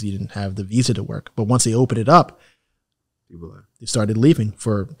 right? Because you didn't have the visa to work. But once they opened it up, they started leaving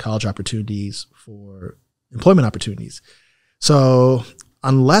for college opportunities, for employment opportunities. So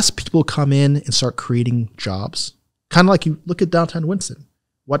unless people come in and start creating jobs, kind of like you look at downtown Winston,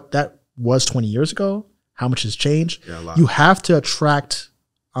 what that was 20 years ago, how much has changed. Yeah, a lot. You have to attract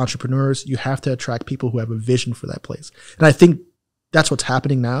entrepreneurs. You have to attract people who have a vision for that place. And I think that's what's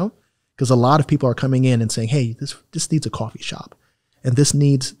happening now, because a lot of people are coming in and saying, hey, this needs a coffee shop, and this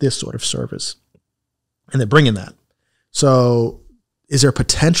needs this sort of service. and they're bringing that. So is there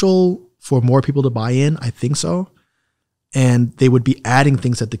potential for more people to buy in? I think so. And they would be adding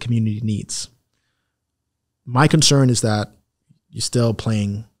things that the community needs. My concern is that you're still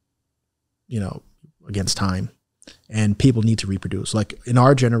playing, against time, and people need to reproduce. Like in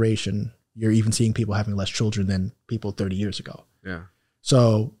our generation, you're even seeing people having less children than people 30 years ago. Yeah.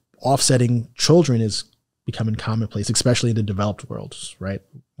 So offsetting children is becoming commonplace, especially in the developed worlds, right?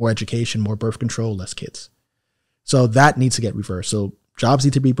 More education, more birth control, less kids. So that needs to get reversed. So jobs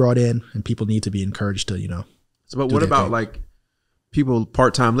need to be brought in, and people need to be encouraged to, So, but what about like people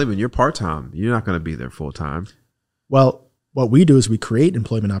part-time living? You're part-time. You're not going to be there full-time. Well, what we do is we create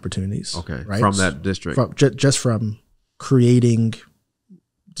employment opportunities. Okay. Right? From that district. Just from creating,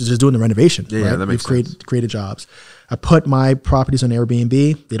 just doing the renovation. Yeah, right? That makes sense. Created jobs. I put my properties on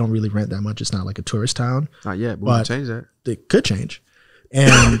Airbnb. They don't really rent that much. It's not like a tourist town. Not yet, but we can change that. They could change.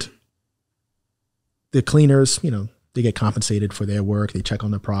 And the cleaners, they get compensated for their work. They check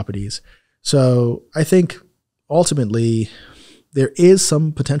on the properties. So I think ultimately there is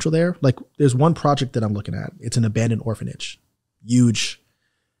some potential there. Like there's one project that I'm looking at. It's an abandoned orphanage, huge.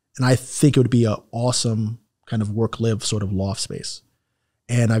 And I think it would be an awesome kind of work-live sort of loft space.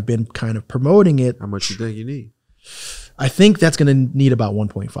 And I've been kind of promoting it. How much do you think you need? I think that's going to need about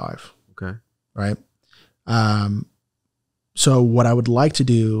 1.5. Okay. Right. So what I would like to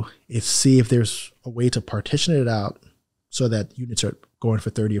do is see if there's a way to partition it out so that units are going for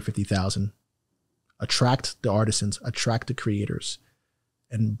 30 or 50,000. Attract the artisans, attract the creators,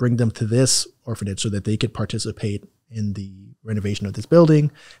 and bring them to this orphanage so that they could participate in the renovation of this building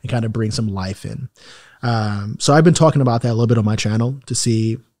and kind of bring some life in. So I've been talking about that a little bit on my channel to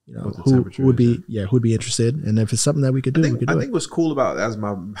see, who would be interested, and if it's something that we could do, we could do it. I think what's cool about it, as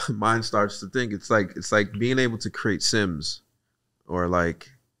my mind starts to think, it's like being able to create Sims, or like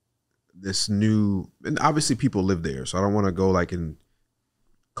this new, and obviously people live there, so I don't want to go like and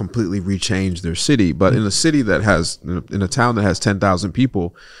completely rechange their city, but in a city that has, in a town that has 10,000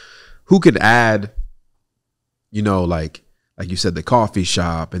 people, who could add, like you said, the coffee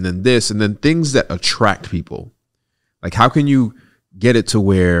shop, and then this, and then things that attract people. Like how can you get it to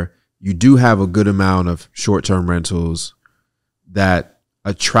where you do have a good amount of short-term rentals that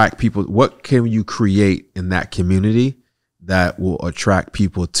attract people? What can you create in that community that will attract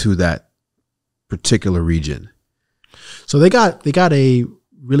people to that particular region? So they got a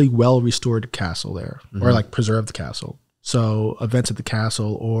really well restored castle there, or like preserved castle. So events at the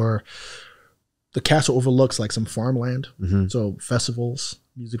castle, or the castle overlooks like some farmland. So festivals,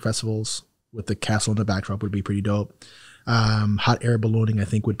 music festivals with the castle in the backdrop would be pretty dope. Hot air ballooning, I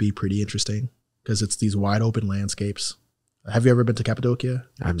think, would be pretty interesting because it's these wide open landscapes. Have you ever been to Cappadocia,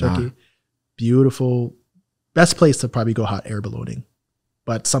 Turkey? Not. Beautiful. Best place to probably go hot air ballooning.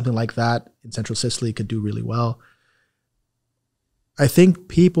 But something like that in Central Sicily could do really well. I think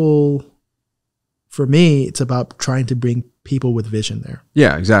people, for me, it's about trying to bring people with vision there.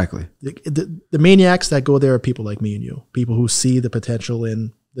 Yeah, exactly. The maniacs that go there are people like me and you, people who see the potential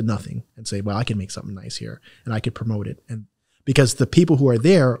in the nothing and say, well, I can make something nice here and I could promote it. And because the people who are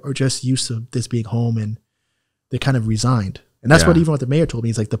there are just used to this being home, and they're kind of resigned. And that's what the mayor told me.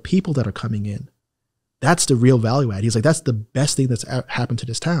 He's like, the people that are coming in, that's the real value add. He's like, that's the best thing that's happened to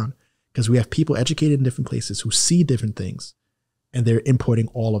this town, because we have people educated in different places who see different things, and they're importing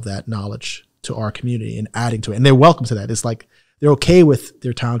all of that knowledge to our community and adding to it. And they're welcome to that. It's like they're okay with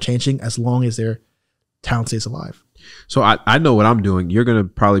their town changing as long as their town stays alive. So I know what I'm doing. You're going to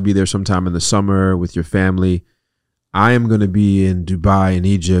probably be there sometime in the summer with your family. I am going to be in Dubai and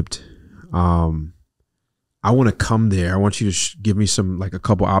Egypt. I want to come there. I want you to give me a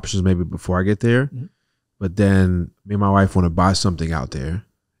couple options maybe before I get there. But then me and my wife want to buy something out there,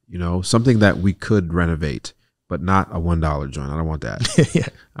 something that we could renovate, but not a $1 joint. I don't want that. Yeah.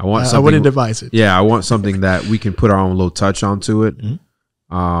 I want something. I wouldn't advise it. Yeah. I want something that we can put our own little touch onto it.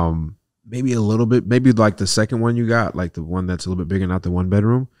 Maybe a little bit, maybe like the second one you got, like the one that's a little bit bigger, not the 1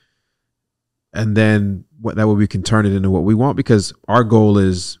 bedroom. And then that way we can turn it into what we want, because our goal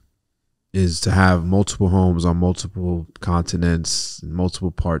is to have multiple homes on multiple continents,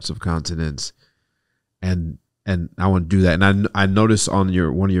 multiple parts of continents. And I want to do that. And I noticed on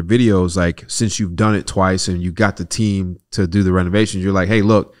one of your videos, like, since you've done it twice and you got the team to do the renovations, you're like, hey,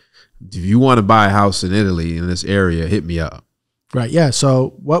 look, if you want to buy a house in Italy in this area, hit me up. Right. Yeah. So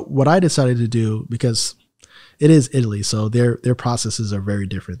what I decided to do, because it is Italy, so their processes are very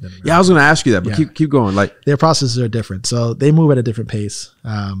different than America. Yeah, I was going to ask you that, but keep going. Like, their processes are different, so they move at a different pace.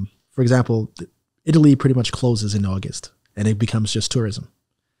 For example, Italy pretty much closes in August, and it becomes just tourism.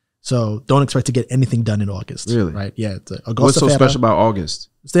 So don't expect to get anything done in August. Really? Right? Yeah. What's so special about August?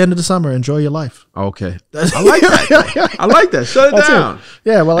 It's the end of the summer. Enjoy your life. Okay. I like that. I like that. Shut it down.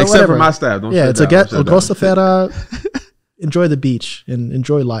 Yeah, well, except whatever. for my staff. Don't yeah, shut it's it down. a gosta feta. Enjoy the beach and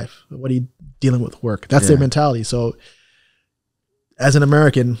enjoy life. What are you dealing with work? That's their mentality. So as an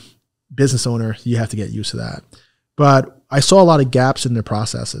American business owner, you have to get used to that. But I saw a lot of gaps in their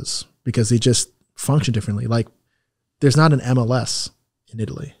processes because they just function differently. Like there's not an MLS in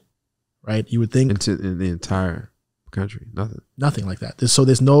Italy, right? You would think in the entire country, nothing like that. So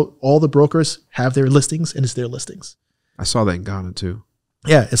there's no, all the brokers have their listings and it's their listings. I saw that in Ghana too.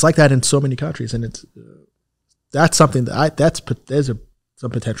 Yeah, it's like that in so many countries, and it's that's something that there's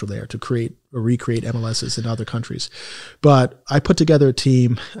some potential there to create or recreate MLSs in other countries. But I put together a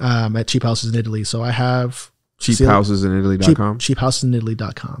team at Cheap Houses in Italy. So I have cheaphousesinitaly.com.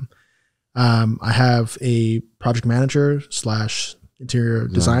 cheaphousesinitaly.com. I have a project manager / interior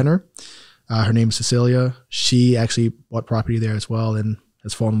designer. Her name is Cecilia. She actually bought property there as well and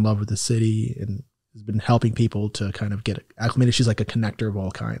has fallen in love with the city and has been helping people to kind of get acclimated. She's like a connector of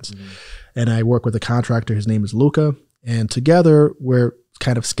all kinds. Mm-hmm. And I work with a contractor. His name is Luca. And together we're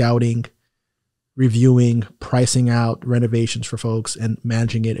kind of scouting, reviewing, pricing out renovations for folks and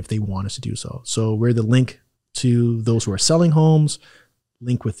managing it if they want us to do so. So we're the link to those who are selling homes,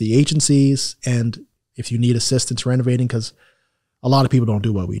 link with the agencies. And if you need assistance renovating, because a lot of people don't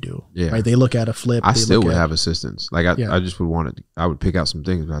do what we do. Yeah. Right. They look at a flip. I still would have assistance. Like I just would want it. I would pick out some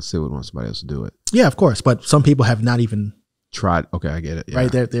things, but I still would want somebody else to do it. Yeah, of course. But some people have not even tried. Okay, I get it. Yeah.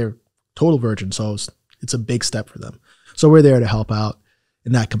 Right. They're total virgins. So it's a big step for them. So we're there to help out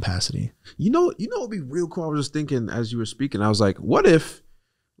in that capacity. You know, it'd be real cool. I was just thinking as you were speaking, I was like, what if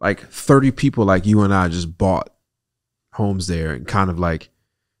like 30 people like you and I just bought homes there and kind of like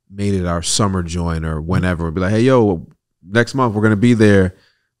made it our summer joint or whenever. We'd be like, hey, yo, next month we're going to be there.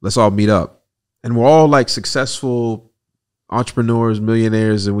 Let's all meet up. And we're all like successful entrepreneurs,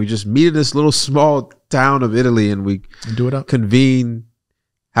 millionaires. And we just meet in this little small town of Italy and we do it up, convene,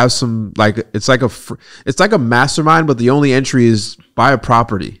 have some, like, it's like a mastermind, but the only entry is buy a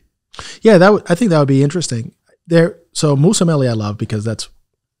property. Yeah. I think that would be interesting there. So Wholesaling I love because that's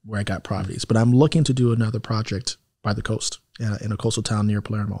where I got properties, but I'm looking to do another project by the coast in a coastal town near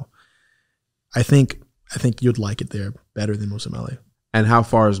Palermo. I think you'd like it there better than Wholesaling. And how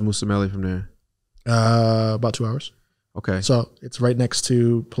far is Wholesaling from there? About 2 hours. Okay. So it's right next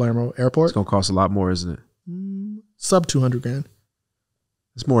to Palermo Airport. It's going to cost a lot more, isn't it? Sub $200,000.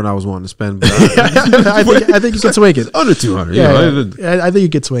 It's more than I was wanting to spend. But I think you could swing it. Under 200. Yeah, I think you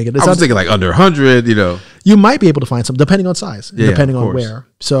could swing it. I was thinking like under 100, You might be able to find some, depending on size, depending on where.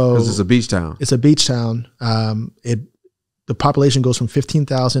 So because it's a beach town. It's a beach town. The population goes from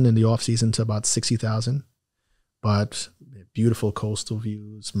 15,000 in the off season to about 60,000. But beautiful coastal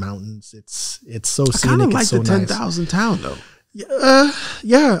views, mountains. It's so scenic. I kind of like the 10,000 town though.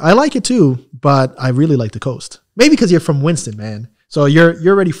 Yeah, I like it too. But I really like the coast. Maybe because you're from Winston, man. So you're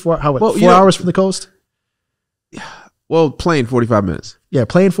already 4 hours from the coast? Yeah. Well, plane 45 minutes. Yeah,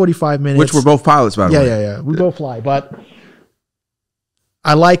 plane 45 minutes. Which we're both pilots, by the way. Yeah. We both fly, but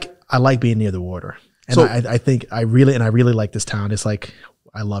I like being near the water. And so, I think I really like this town. It's like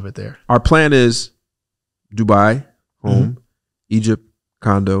I love it there. Our plan is Dubai, home, Egypt,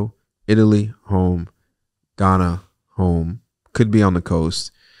 condo, Italy, home, Ghana, home, could be on the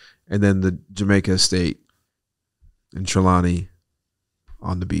coast, and then the Jamaica estate in Trelawney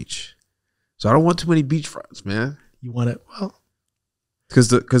on the beach. So I don't want too many beachfronts, man. You want it because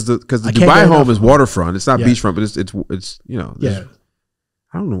the Dubai home is waterfront. It's not beachfront, but it's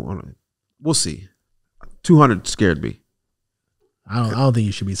I don't know. We'll see. 200 scared me. I don't think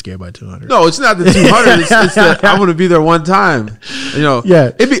you should be scared by 200. No, it's not the 200. it's that I want to be there one time.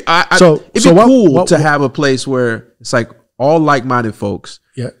 Yeah. It'd be cool to have a place where it's like all like-minded folks.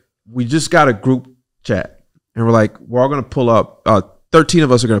 Yeah. We just got a group chat and we're like, we're all going to pull up. 13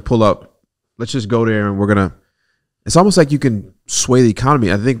 of us are going to pull up. Let's just go there and it's almost like you can sway the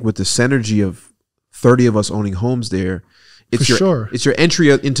economy. I think with the synergy of 30 of us owning homes there, it's your entry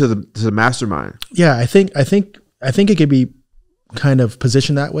into the mastermind. Yeah, I think it could be kind of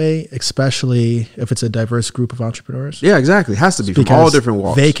positioned that way, especially if it's a diverse group of entrepreneurs. Yeah, exactly. It has to be from all different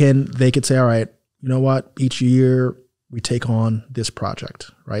walks. They could say, all right, you know what? Each year we take on this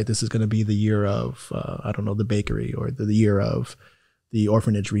project, right? This is going to be the year of the bakery, or the year of the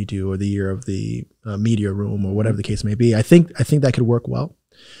orphanage redo, or the year of the media room, or whatever the case may be. I think that could work well,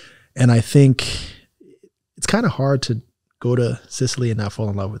 and I think it's kind of hard to go to Sicily and not fall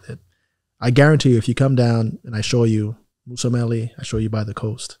in love with it. I guarantee you, if you come down and I show you Wholesaling, I show you by the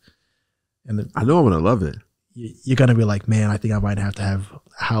coast, and I know I'm gonna love it. You're gonna be like, man, I think I might have to have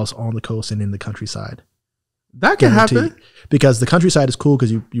a house on the coast and in the countryside. That can happen. Because the countryside is cool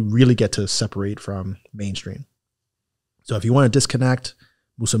because you really get to separate from mainstream. So if you want to disconnect,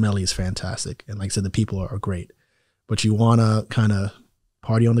 Wholesaling is fantastic. And like I said, the people are great. But you want to kind of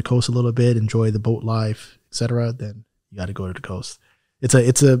party on the coast a little bit, enjoy the boat life, etc., then you got to go to the coast.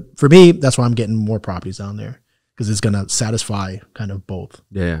 For me, that's why I'm getting more properties down there, because it's going to satisfy kind of both.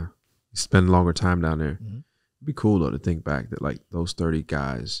 Yeah. You spend longer time down there. Mm-hmm. It'd be cool though to think back that like those 30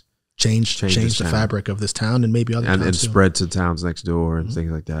 guys change the fabric of this town and maybe other towns and too. Spread to towns next door and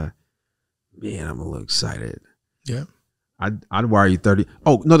things like that. Man, I'm a little excited. Yeah. I'd wire you 30.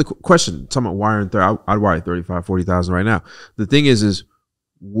 Oh, another question. Talking about wiring 30, I'd wire you 35, 40,000 right now. The thing is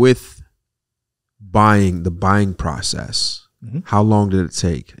with the buying process, how long did it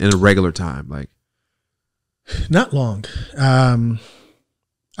take in a regular time? Like, not long.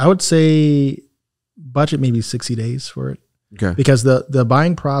 I would say budget maybe 60 days for it. Okay. Because the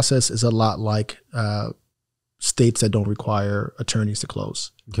buying process is a lot like states that don't require attorneys to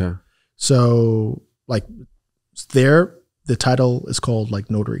close. Okay. So like the title is called like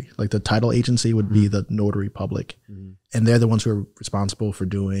notary. Like the title agency would be the notary public. And they're the ones who are responsible for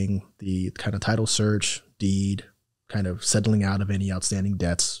doing the kind of title search, deed, kind of settling out of any outstanding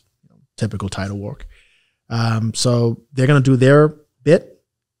debts, typical title work. So they're going to do their bit.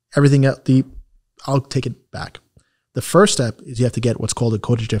 Everything else, I'll take it back. The first step is you have to get what's called a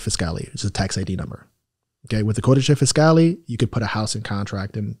codice fiscale, which is a tax ID number. Okay, with the codice fiscale, you could put a house in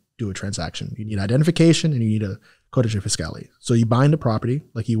contract and do a transaction. You need identification and you need a codice fiscale. So you bind the property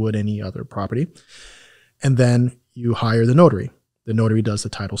like you would any other property, and then you hire the notary. The notary does the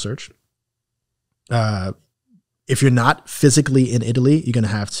title search. If you're not physically in Italy, you're going to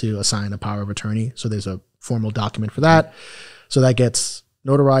have to assign a power of attorney. So there's a formal document for that. So that gets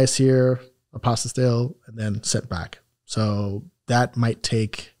notarized here, apostille, and then sent back. So that might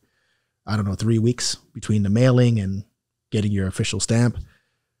take, 3 weeks between the mailing and getting your official stamp.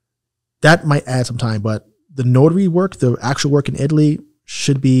 That might add some time, but the notary work, the actual work in Italy,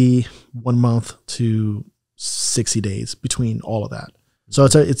 should be 1 month to 60 days between all of that. So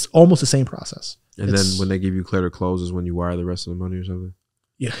it's almost the same process. And then when they give you clear to close is when you wire the rest of the money or something?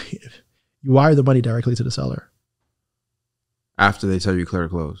 Yeah. You wire the money directly to the seller. After they tell you clear to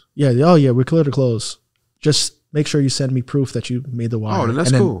close? Yeah. Oh, yeah, we're clear to close. Just make sure you send me proof that you made the wire. Oh, then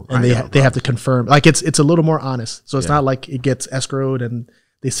that's cool. And they have to confirm. Like it's a little more honest. So it's not like it gets escrowed and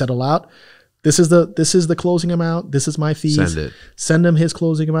they settle out. This is the closing amount. This is my fees. Send it. Send him his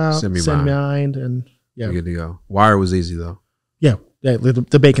closing amount. Send mine. And yeah. You're good to go. Wire was easy though. Yeah. Yeah.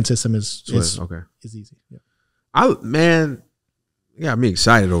 The banking system is okay. Is easy. Yeah. You got me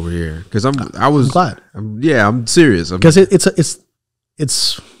excited over here because I'm glad. I'm serious because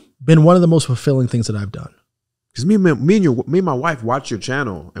it's been one of the most fulfilling things that I've done. Because me and my wife watch your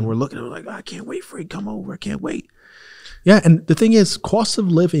channel and we're looking at it like, I can't wait for it to come over. I can't wait. Yeah, and the thing is, cost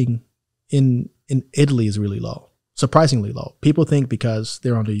of living in Italy is really low, surprisingly low. People think because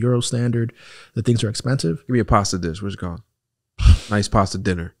they're on the Euro standard that things are expensive. Give me a pasta dish. What's it called? Nice pasta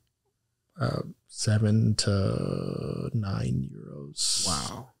dinner. 7 to 9 euros.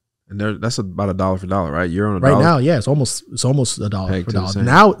 Wow. And that's about $1 for $1, right? You're on $1 right now. Yeah, it's almost $1 for $1.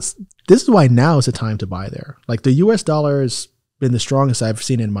 Now this is why now is the time to buy there. Like the US dollar has been the strongest I've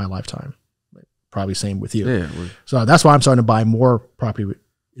seen in my lifetime. Probably same with you. Yeah. So that's why I'm starting to buy more property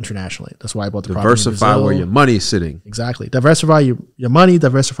internationally. That's why I bought the property in Brazil. Diversify where your money's sitting. Exactly. Diversify your money.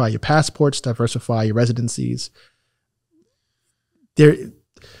 Diversify your passports. Diversify your residencies.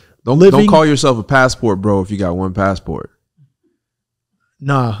 Don't call yourself a passport, bro, if you got one passport.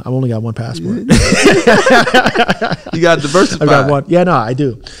 Nah, I've only got one passport. You got to diversify. I've got one. Yeah, no, I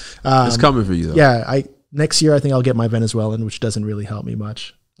do. It's coming for you, though. Yeah, next year I think I'll get my Venezuelan, which doesn't really help me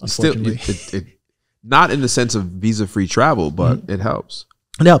much, unfortunately. Still, not in the sense of visa-free travel, but it helps.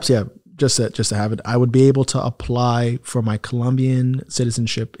 It helps, yeah. Just to have it. I would be able to apply for my Colombian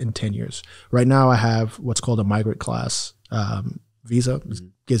citizenship in 10 years. Right now I have what's called a migrant class visa. It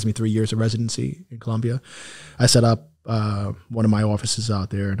gives me 3 years of residency in Colombia. I set up one of my offices out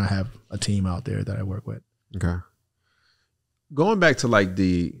there, and I have a team out there that I work with. Okay. Going back to like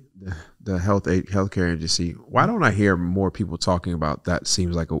the healthcare agency, why don't I hear more people talking about that?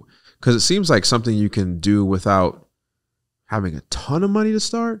 Because it seems like something you can do without having a ton of money to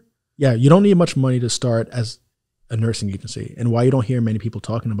start. Yeah, you don't need much money to start as a nursing agency. And why you don't hear many people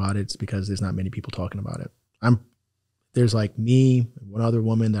talking about it is because there's not many people talking about it. There's like me and one other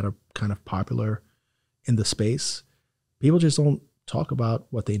woman that are kind of popular in the space. People just don't talk about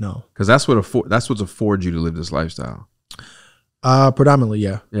what they know. Because that's what's afforded you to live this lifestyle. Predominantly,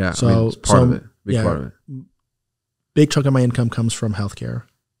 yeah. Yeah, so it's part of it. Big part of it. Big chunk of my income comes from healthcare.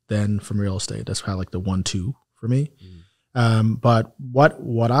 then from real estate. That's kind of like the 1-2 for me. But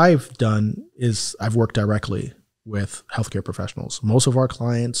what I've done is I've worked directly with healthcare professionals. Most of our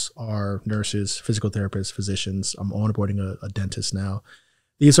clients are nurses, physical therapists, physicians. I'm onboarding a dentist now.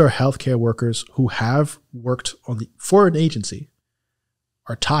 These are healthcare workers who have worked for an agency,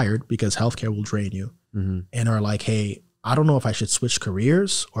 are tired because healthcare will drain you, and are like, hey, I don't know if I should switch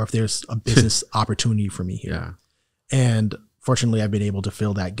careers or if there's a business opportunity for me here. Yeah. And fortunately, I've been able to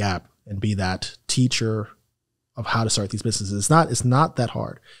fill that gap and be that teacher of how to start these businesses. It's not that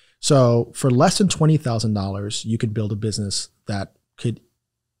hard. So for less than $20,000, you could build a business that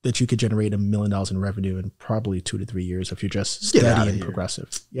you could generate $1 million in revenue in probably 2 to 3 years if you're just steady and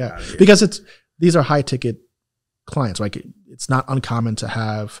progressive. Yeah, because these are high ticket clients. Like it's not uncommon to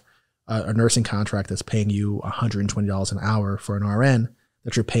have a nursing contract that's paying you $120 an hour for an RN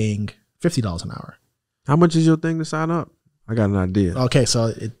that you're paying $50 an hour. How much is your thing to sign up? I got an idea. Okay, so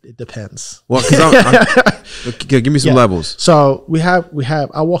it depends. Well, give me some levels. So we have.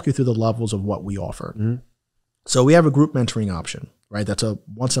 I'll walk you through the levels of what we offer. So we have a group mentoring option, right? That's a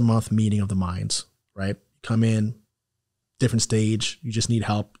once a month meeting of the minds, right? Come in, different stage. You just need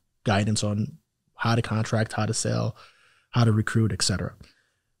help, guidance on how to contract, how to sell, how to recruit, etc.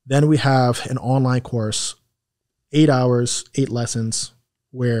 Then we have an online course, 8 hours, 8 lessons,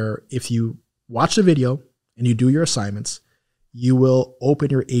 where if you watch the video and you do your assignments, you will open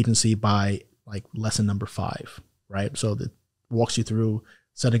your agency by like lesson number 5, right? So that walks you through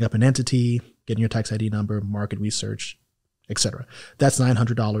setting up an entity, getting your tax ID number, market research, etc. That's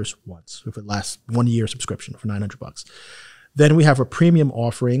 $900 once. If it lasts 1 year subscription for $900. Then we have a premium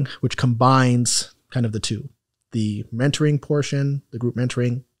offering, which combines kind of the two, the mentoring portion, the group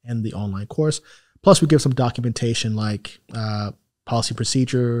mentoring, and the online course. Plus we give some documentation like policy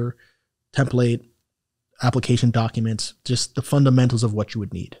procedure, template, application documents, just the fundamentals of what you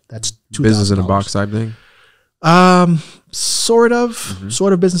would need. That's $2,000. Business in a box type thing? Sort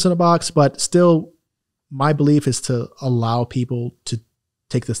of business in a box, but still my belief is to allow people to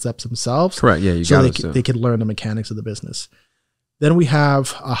take the steps themselves. Correct. Yeah, so they can learn the mechanics of the business. Then we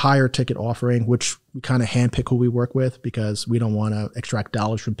have a higher ticket offering, which we kind of handpick who we work with because we don't want to extract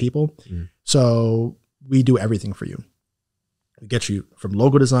dollars from people. So we do everything for you. We get you from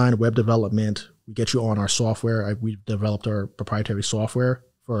logo design, web development. We get you on our software. We've developed our proprietary software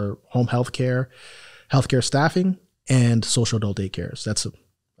for home healthcare, healthcare staffing, and social adult daycares. That's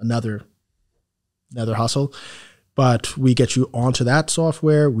another hustle. But we get you onto that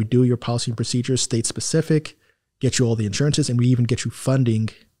software. We do your policy and procedures, state specific, get you all the insurances, and we even get you funding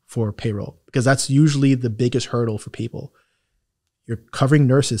for payroll because that's usually the biggest hurdle for people. You're covering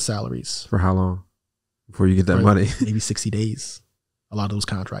nurses' salaries. For how long before you get that money? Maybe 60 days, a lot of those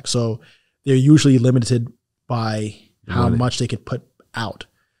contracts. So they're usually limited by how much they could put out.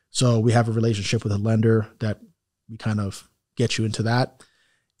 So we have a relationship with a lender that we kind of get you into that.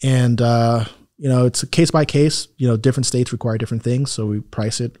 And, it's a case by case, different states require different things. So we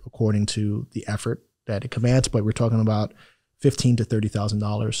price it according to the effort that it commands, but we're talking about $15,000 to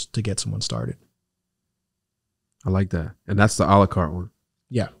 $30,000 to get someone started. I like that. And that's the a la carte one.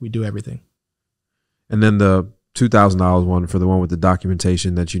 Yeah, we do everything. And then the $2,000 one for the one with the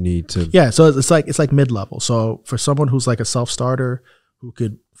documentation that you need to. Yeah, so it's like mid-level. So for someone who's like a self-starter who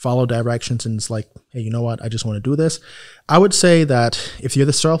could follow directions and it's like, hey, you know what? I just want to do this. I would say that if you're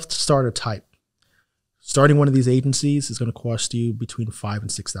the self-starter type, starting one of these agencies is going to cost you between $5,000 and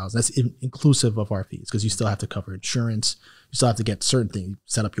 $6,000. That's inclusive of our fees because you still have to cover insurance. You still have to get certain things,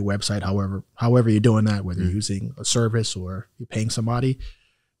 set up your website, however you're doing that, whether you're using a service or you're paying somebody.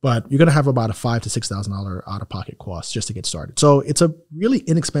 But you're going to have about a $5,000 to $6,000 out-of-pocket cost just to get started. So it's a really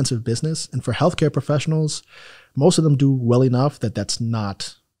inexpensive business. And for healthcare professionals, most of them do well enough that that's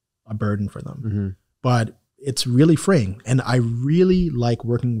not a burden for them. But it's really freeing. And I really like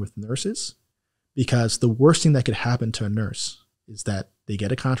working with nurses because the worst thing that could happen to a nurse is that they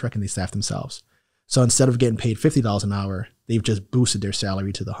get a contract and they staff themselves. So instead of getting paid $50 an hour, they've just boosted their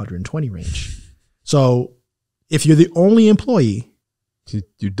salary to the 120 range. So if you're the only employee,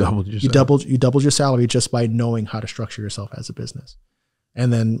 you doubled your salary just by knowing how to structure yourself as a business.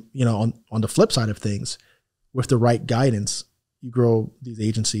 And then, on the flip side of things, with the right guidance, you grow these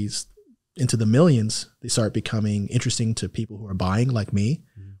agencies into the millions. They start becoming interesting to people who are buying like me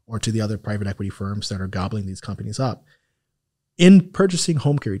or to the other private equity firms that are gobbling these companies up. In purchasing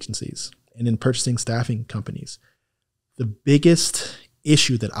home care agencies and in purchasing staffing companies, the biggest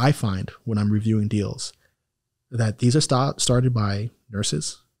issue that I find when I'm reviewing deals that these are started by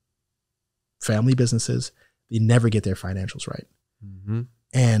nurses, family businesses. They never get their financials right.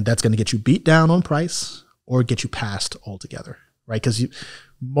 And that's going to get you beat down on price or get you passed altogether. right? Because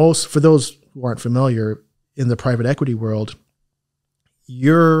for those who aren't familiar, in the private equity world,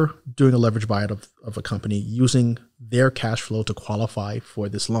 you're doing a leverage buyout of a company using their cash flow to qualify for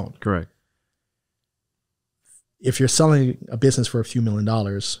this loan. Correct. If you're selling a business for a few $1 million,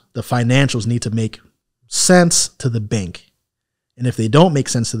 the financials need to make sense to the bank. And if they don't make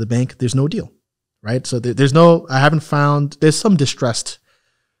sense to the bank, there's no deal, right? So I haven't found, there's some distressed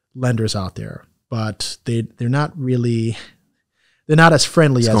lenders out there, but they're not as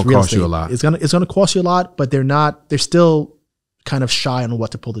friendly as real estate. It's going to cost you a lot. It's going to cost you a lot, but they're still kind of shy on what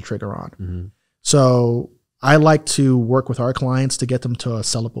to pull the trigger on. Mm-hmm. So I like to work with our clients to get them to a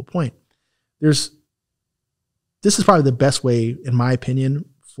sellable point. This is probably the best way, in my opinion,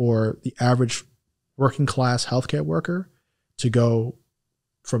 for the average working class healthcare worker to go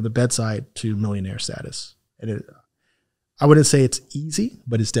from the bedside to millionaire status. And I wouldn't say it's easy,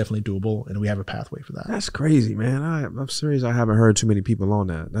 but it's definitely doable, and we have a pathway for that. That's crazy, man. I'm serious. I haven't heard too many people on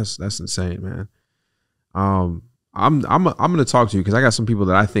that. That's insane, man. I'm going to talk to you because I got some people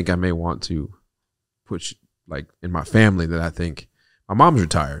that I think I may want to put like in my family that I think my mom's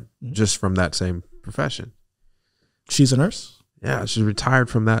retired just from that same profession. She's a nurse? Yeah, she's retired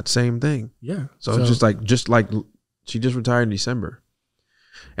from that same thing. Yeah. So it's just like she just retired in December.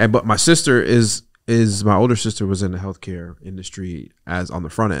 But my sister is my older sister was in the healthcare industry as on the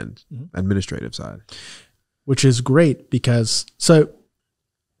front end, administrative side. Which is great because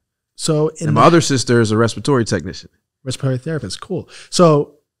and my other sister is a respiratory technician. Respiratory therapist, cool.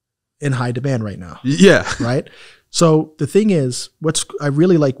 So in high demand right now. Yeah. Right? So the thing is, I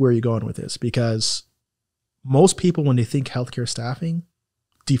really like where you're going with this because most people, when they think healthcare staffing,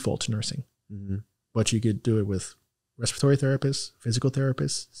 default to nursing. Mm-hmm. But you could do it with respiratory therapists, physical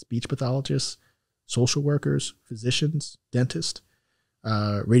therapists, speech pathologists, social workers, physicians, dentists,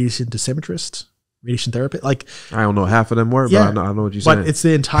 radiation dosimetrists, radiation therapist. Like, I don't know half of them work, but I know what you're saying. But it's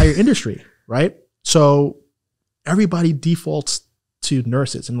the entire industry, right? So everybody defaults to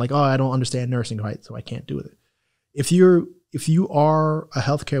nurses and like, oh, I don't understand nursing, right? So I can't do it. If you are a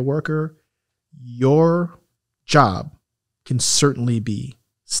healthcare worker, your job can certainly be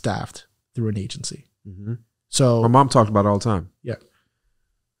staffed through an agency. Mm-hmm. So my mom talked about it all the time. Yeah.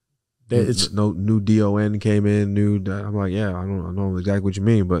 It's no new DON came in, I'm like, yeah, I know exactly what you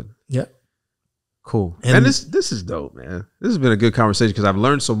mean, but yeah. Cool. And this is dope, man. This has been a good conversation because I've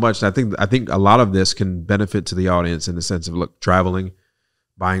learned so much. I think a lot of this can benefit to the audience in the sense of traveling,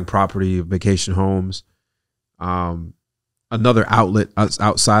 buying property, vacation homes, another outlet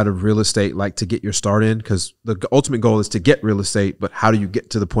outside of real estate, like to get your start in, because the ultimate goal is to get real estate, but how do you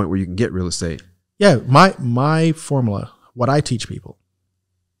get to the point where you can get real estate? Yeah, my formula, what I teach people,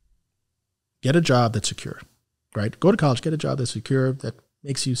 get a job that's secure, right? Go to college, get a job that's secure, that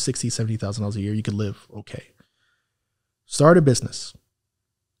makes you $60,000, $70,000 a year. You can live okay. Start a business.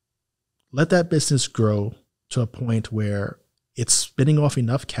 Let that business grow to a point where it's spinning off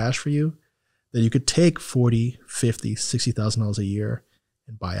enough cash for you that you could take $40,000, $50,000, $60,000 a year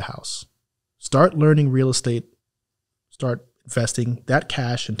and buy a house. Start learning real estate. Start investing that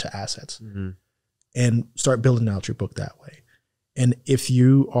cash into assets and start building out your book that way. And if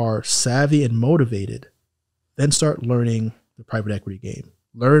you are savvy and motivated, then start learning the private equity game.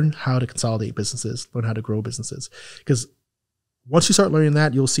 Learn how to consolidate businesses, learn how to grow businesses. Because once you start learning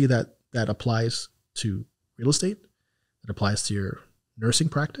that, you'll see that applies to real estate, that applies to your nursing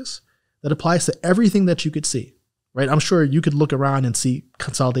practice, that applies to everything that you could see, right? I'm sure you could look around and see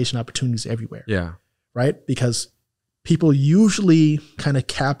consolidation opportunities everywhere. Yeah. Right? Because people usually kind of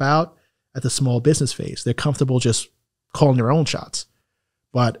cap out at the small business phase. They're comfortable just calling their own shots.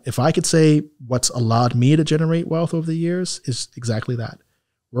 But if I could say what's allowed me to generate wealth over the years is exactly that.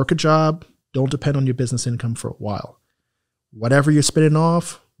 Work a job, don't depend on your business income for a while. Whatever you're spinning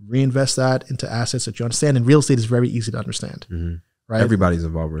off, reinvest that into assets that you understand. And real estate is very easy to understand. Mm-hmm. Right? Everybody's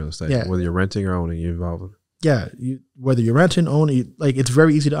involved in real estate. Yeah. Whether you're renting or owning, you're involved in it. Yeah. Whether you're renting, owning, like it's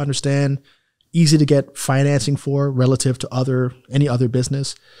very easy to understand, easy to get financing for relative to any other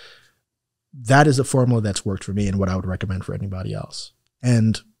business. That is a formula that's worked for me and what I would recommend for anybody else.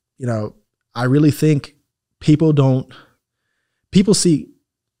 And, I really think people see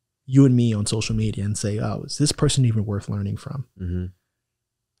you and me on social media and say, oh, is this person even worth learning from? Mm-hmm.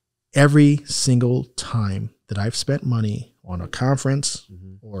 Every single time that I've spent money on a conference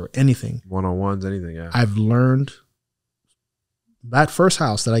or anything. One-on-ones, anything, yeah. I've learned that first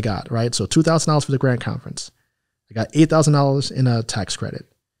house that I got, right? So $2,000 for the grant conference. I got $8,000 in a tax credit.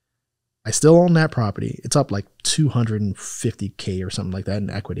 I still own that property. It's up like $250K or something like that in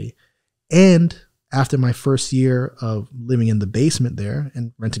equity. And after my first year of living in the basement there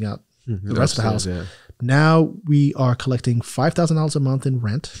and renting out the rest of the house. Yeah. Now we are collecting $5,000 a month in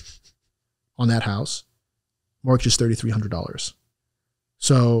rent on that house. Mortgage is $3,300.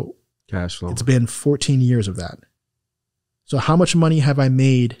 So Cash flow. it's been 14 years of that. So how much money have I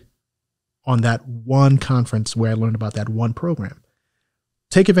made on that one conference where I learned about that one program?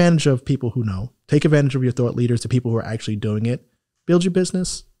 Take advantage of people who know. Take advantage of your thought leaders, the people who are actually doing it. Build your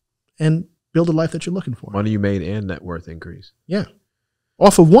business and build a life that you're looking for. Money you made and net worth increase. Yeah.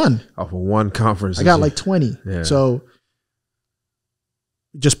 Off of one. Off of one conference. I got like 20. Yeah. So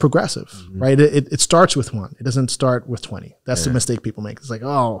just progressive, right? It starts with one. It doesn't start with 20. That's the mistake people make. It's like,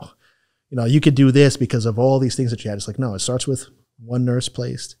 oh, you could do this because of all these things that you had. It's like, no, it starts with one nurse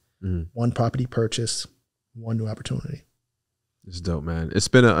placed, one property purchase, one new opportunity. It's dope, man. It's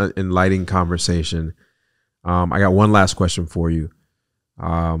been an enlightening conversation. I got one last question for you.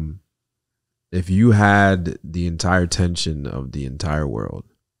 If you had the entire attention of the entire world,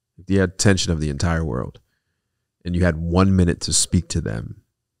 if you had attention of the entire world and you had 1 minute to speak to them,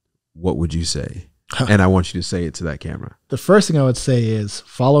 what would you say? And I want you to say it to that camera. The first thing I would say is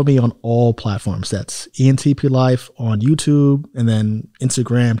follow me on all platforms. That's ENTP Life on YouTube and then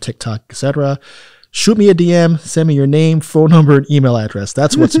Instagram, TikTok, etc. Shoot me a DM, send me your name, phone number, and email address.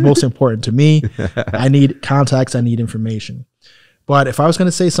 That's what's most important to me. I need contacts. I need information. But if I was going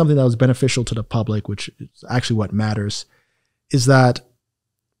to say something that was beneficial to the public, which is actually what matters, is that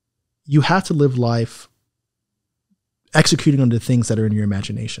you have to live life executing on the things that are in your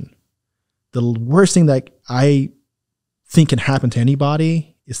imagination. The worst thing that I think can happen to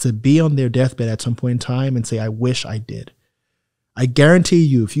anybody is to be on their deathbed at some point in time and say, I wish I did. I guarantee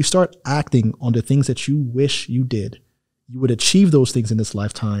you, if you start acting on the things that you wish you did, you would achieve those things in this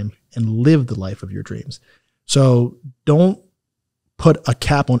lifetime and live the life of your dreams. So don't put a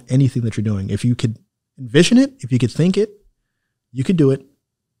cap on anything that you're doing. If you could envision it, if you could think it, you could do it.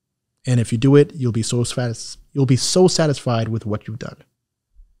 And if you do it, you'll be so satisfied with what you've done.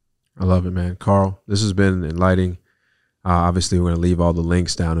 I love it, man. Karl, this has been enlightening. Obviously, we're going to leave all the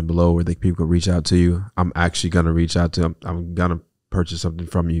links down and below where people can reach out to you. I'm actually going to reach out to them. I'm going to purchase something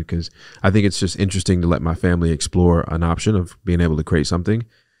from you because I think it's just interesting to let my family explore an option of being able to create something.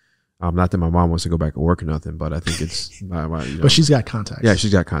 Not that my mom wants to go back and work or nothing, but I think it's but she's got contacts. Yeah,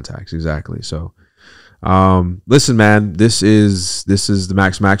 she's got contacts. Exactly. So listen, man, this is the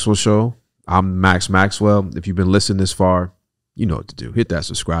Max Maxwell Show. I'm Max Maxwell. If you've been listening this far, you know what to do. Hit that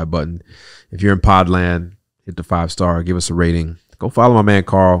subscribe button. If you're in Podland, hit the 5-star, give us a rating. Go follow my man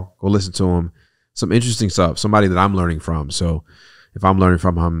Karl. Go listen to him. Some interesting stuff. Somebody that I'm learning from. So if I'm learning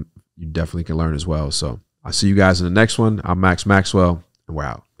from him, you definitely can learn as well. So I'll see you guys in the next one. I'm Max Maxwell, and we're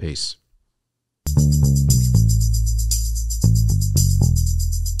out. Peace.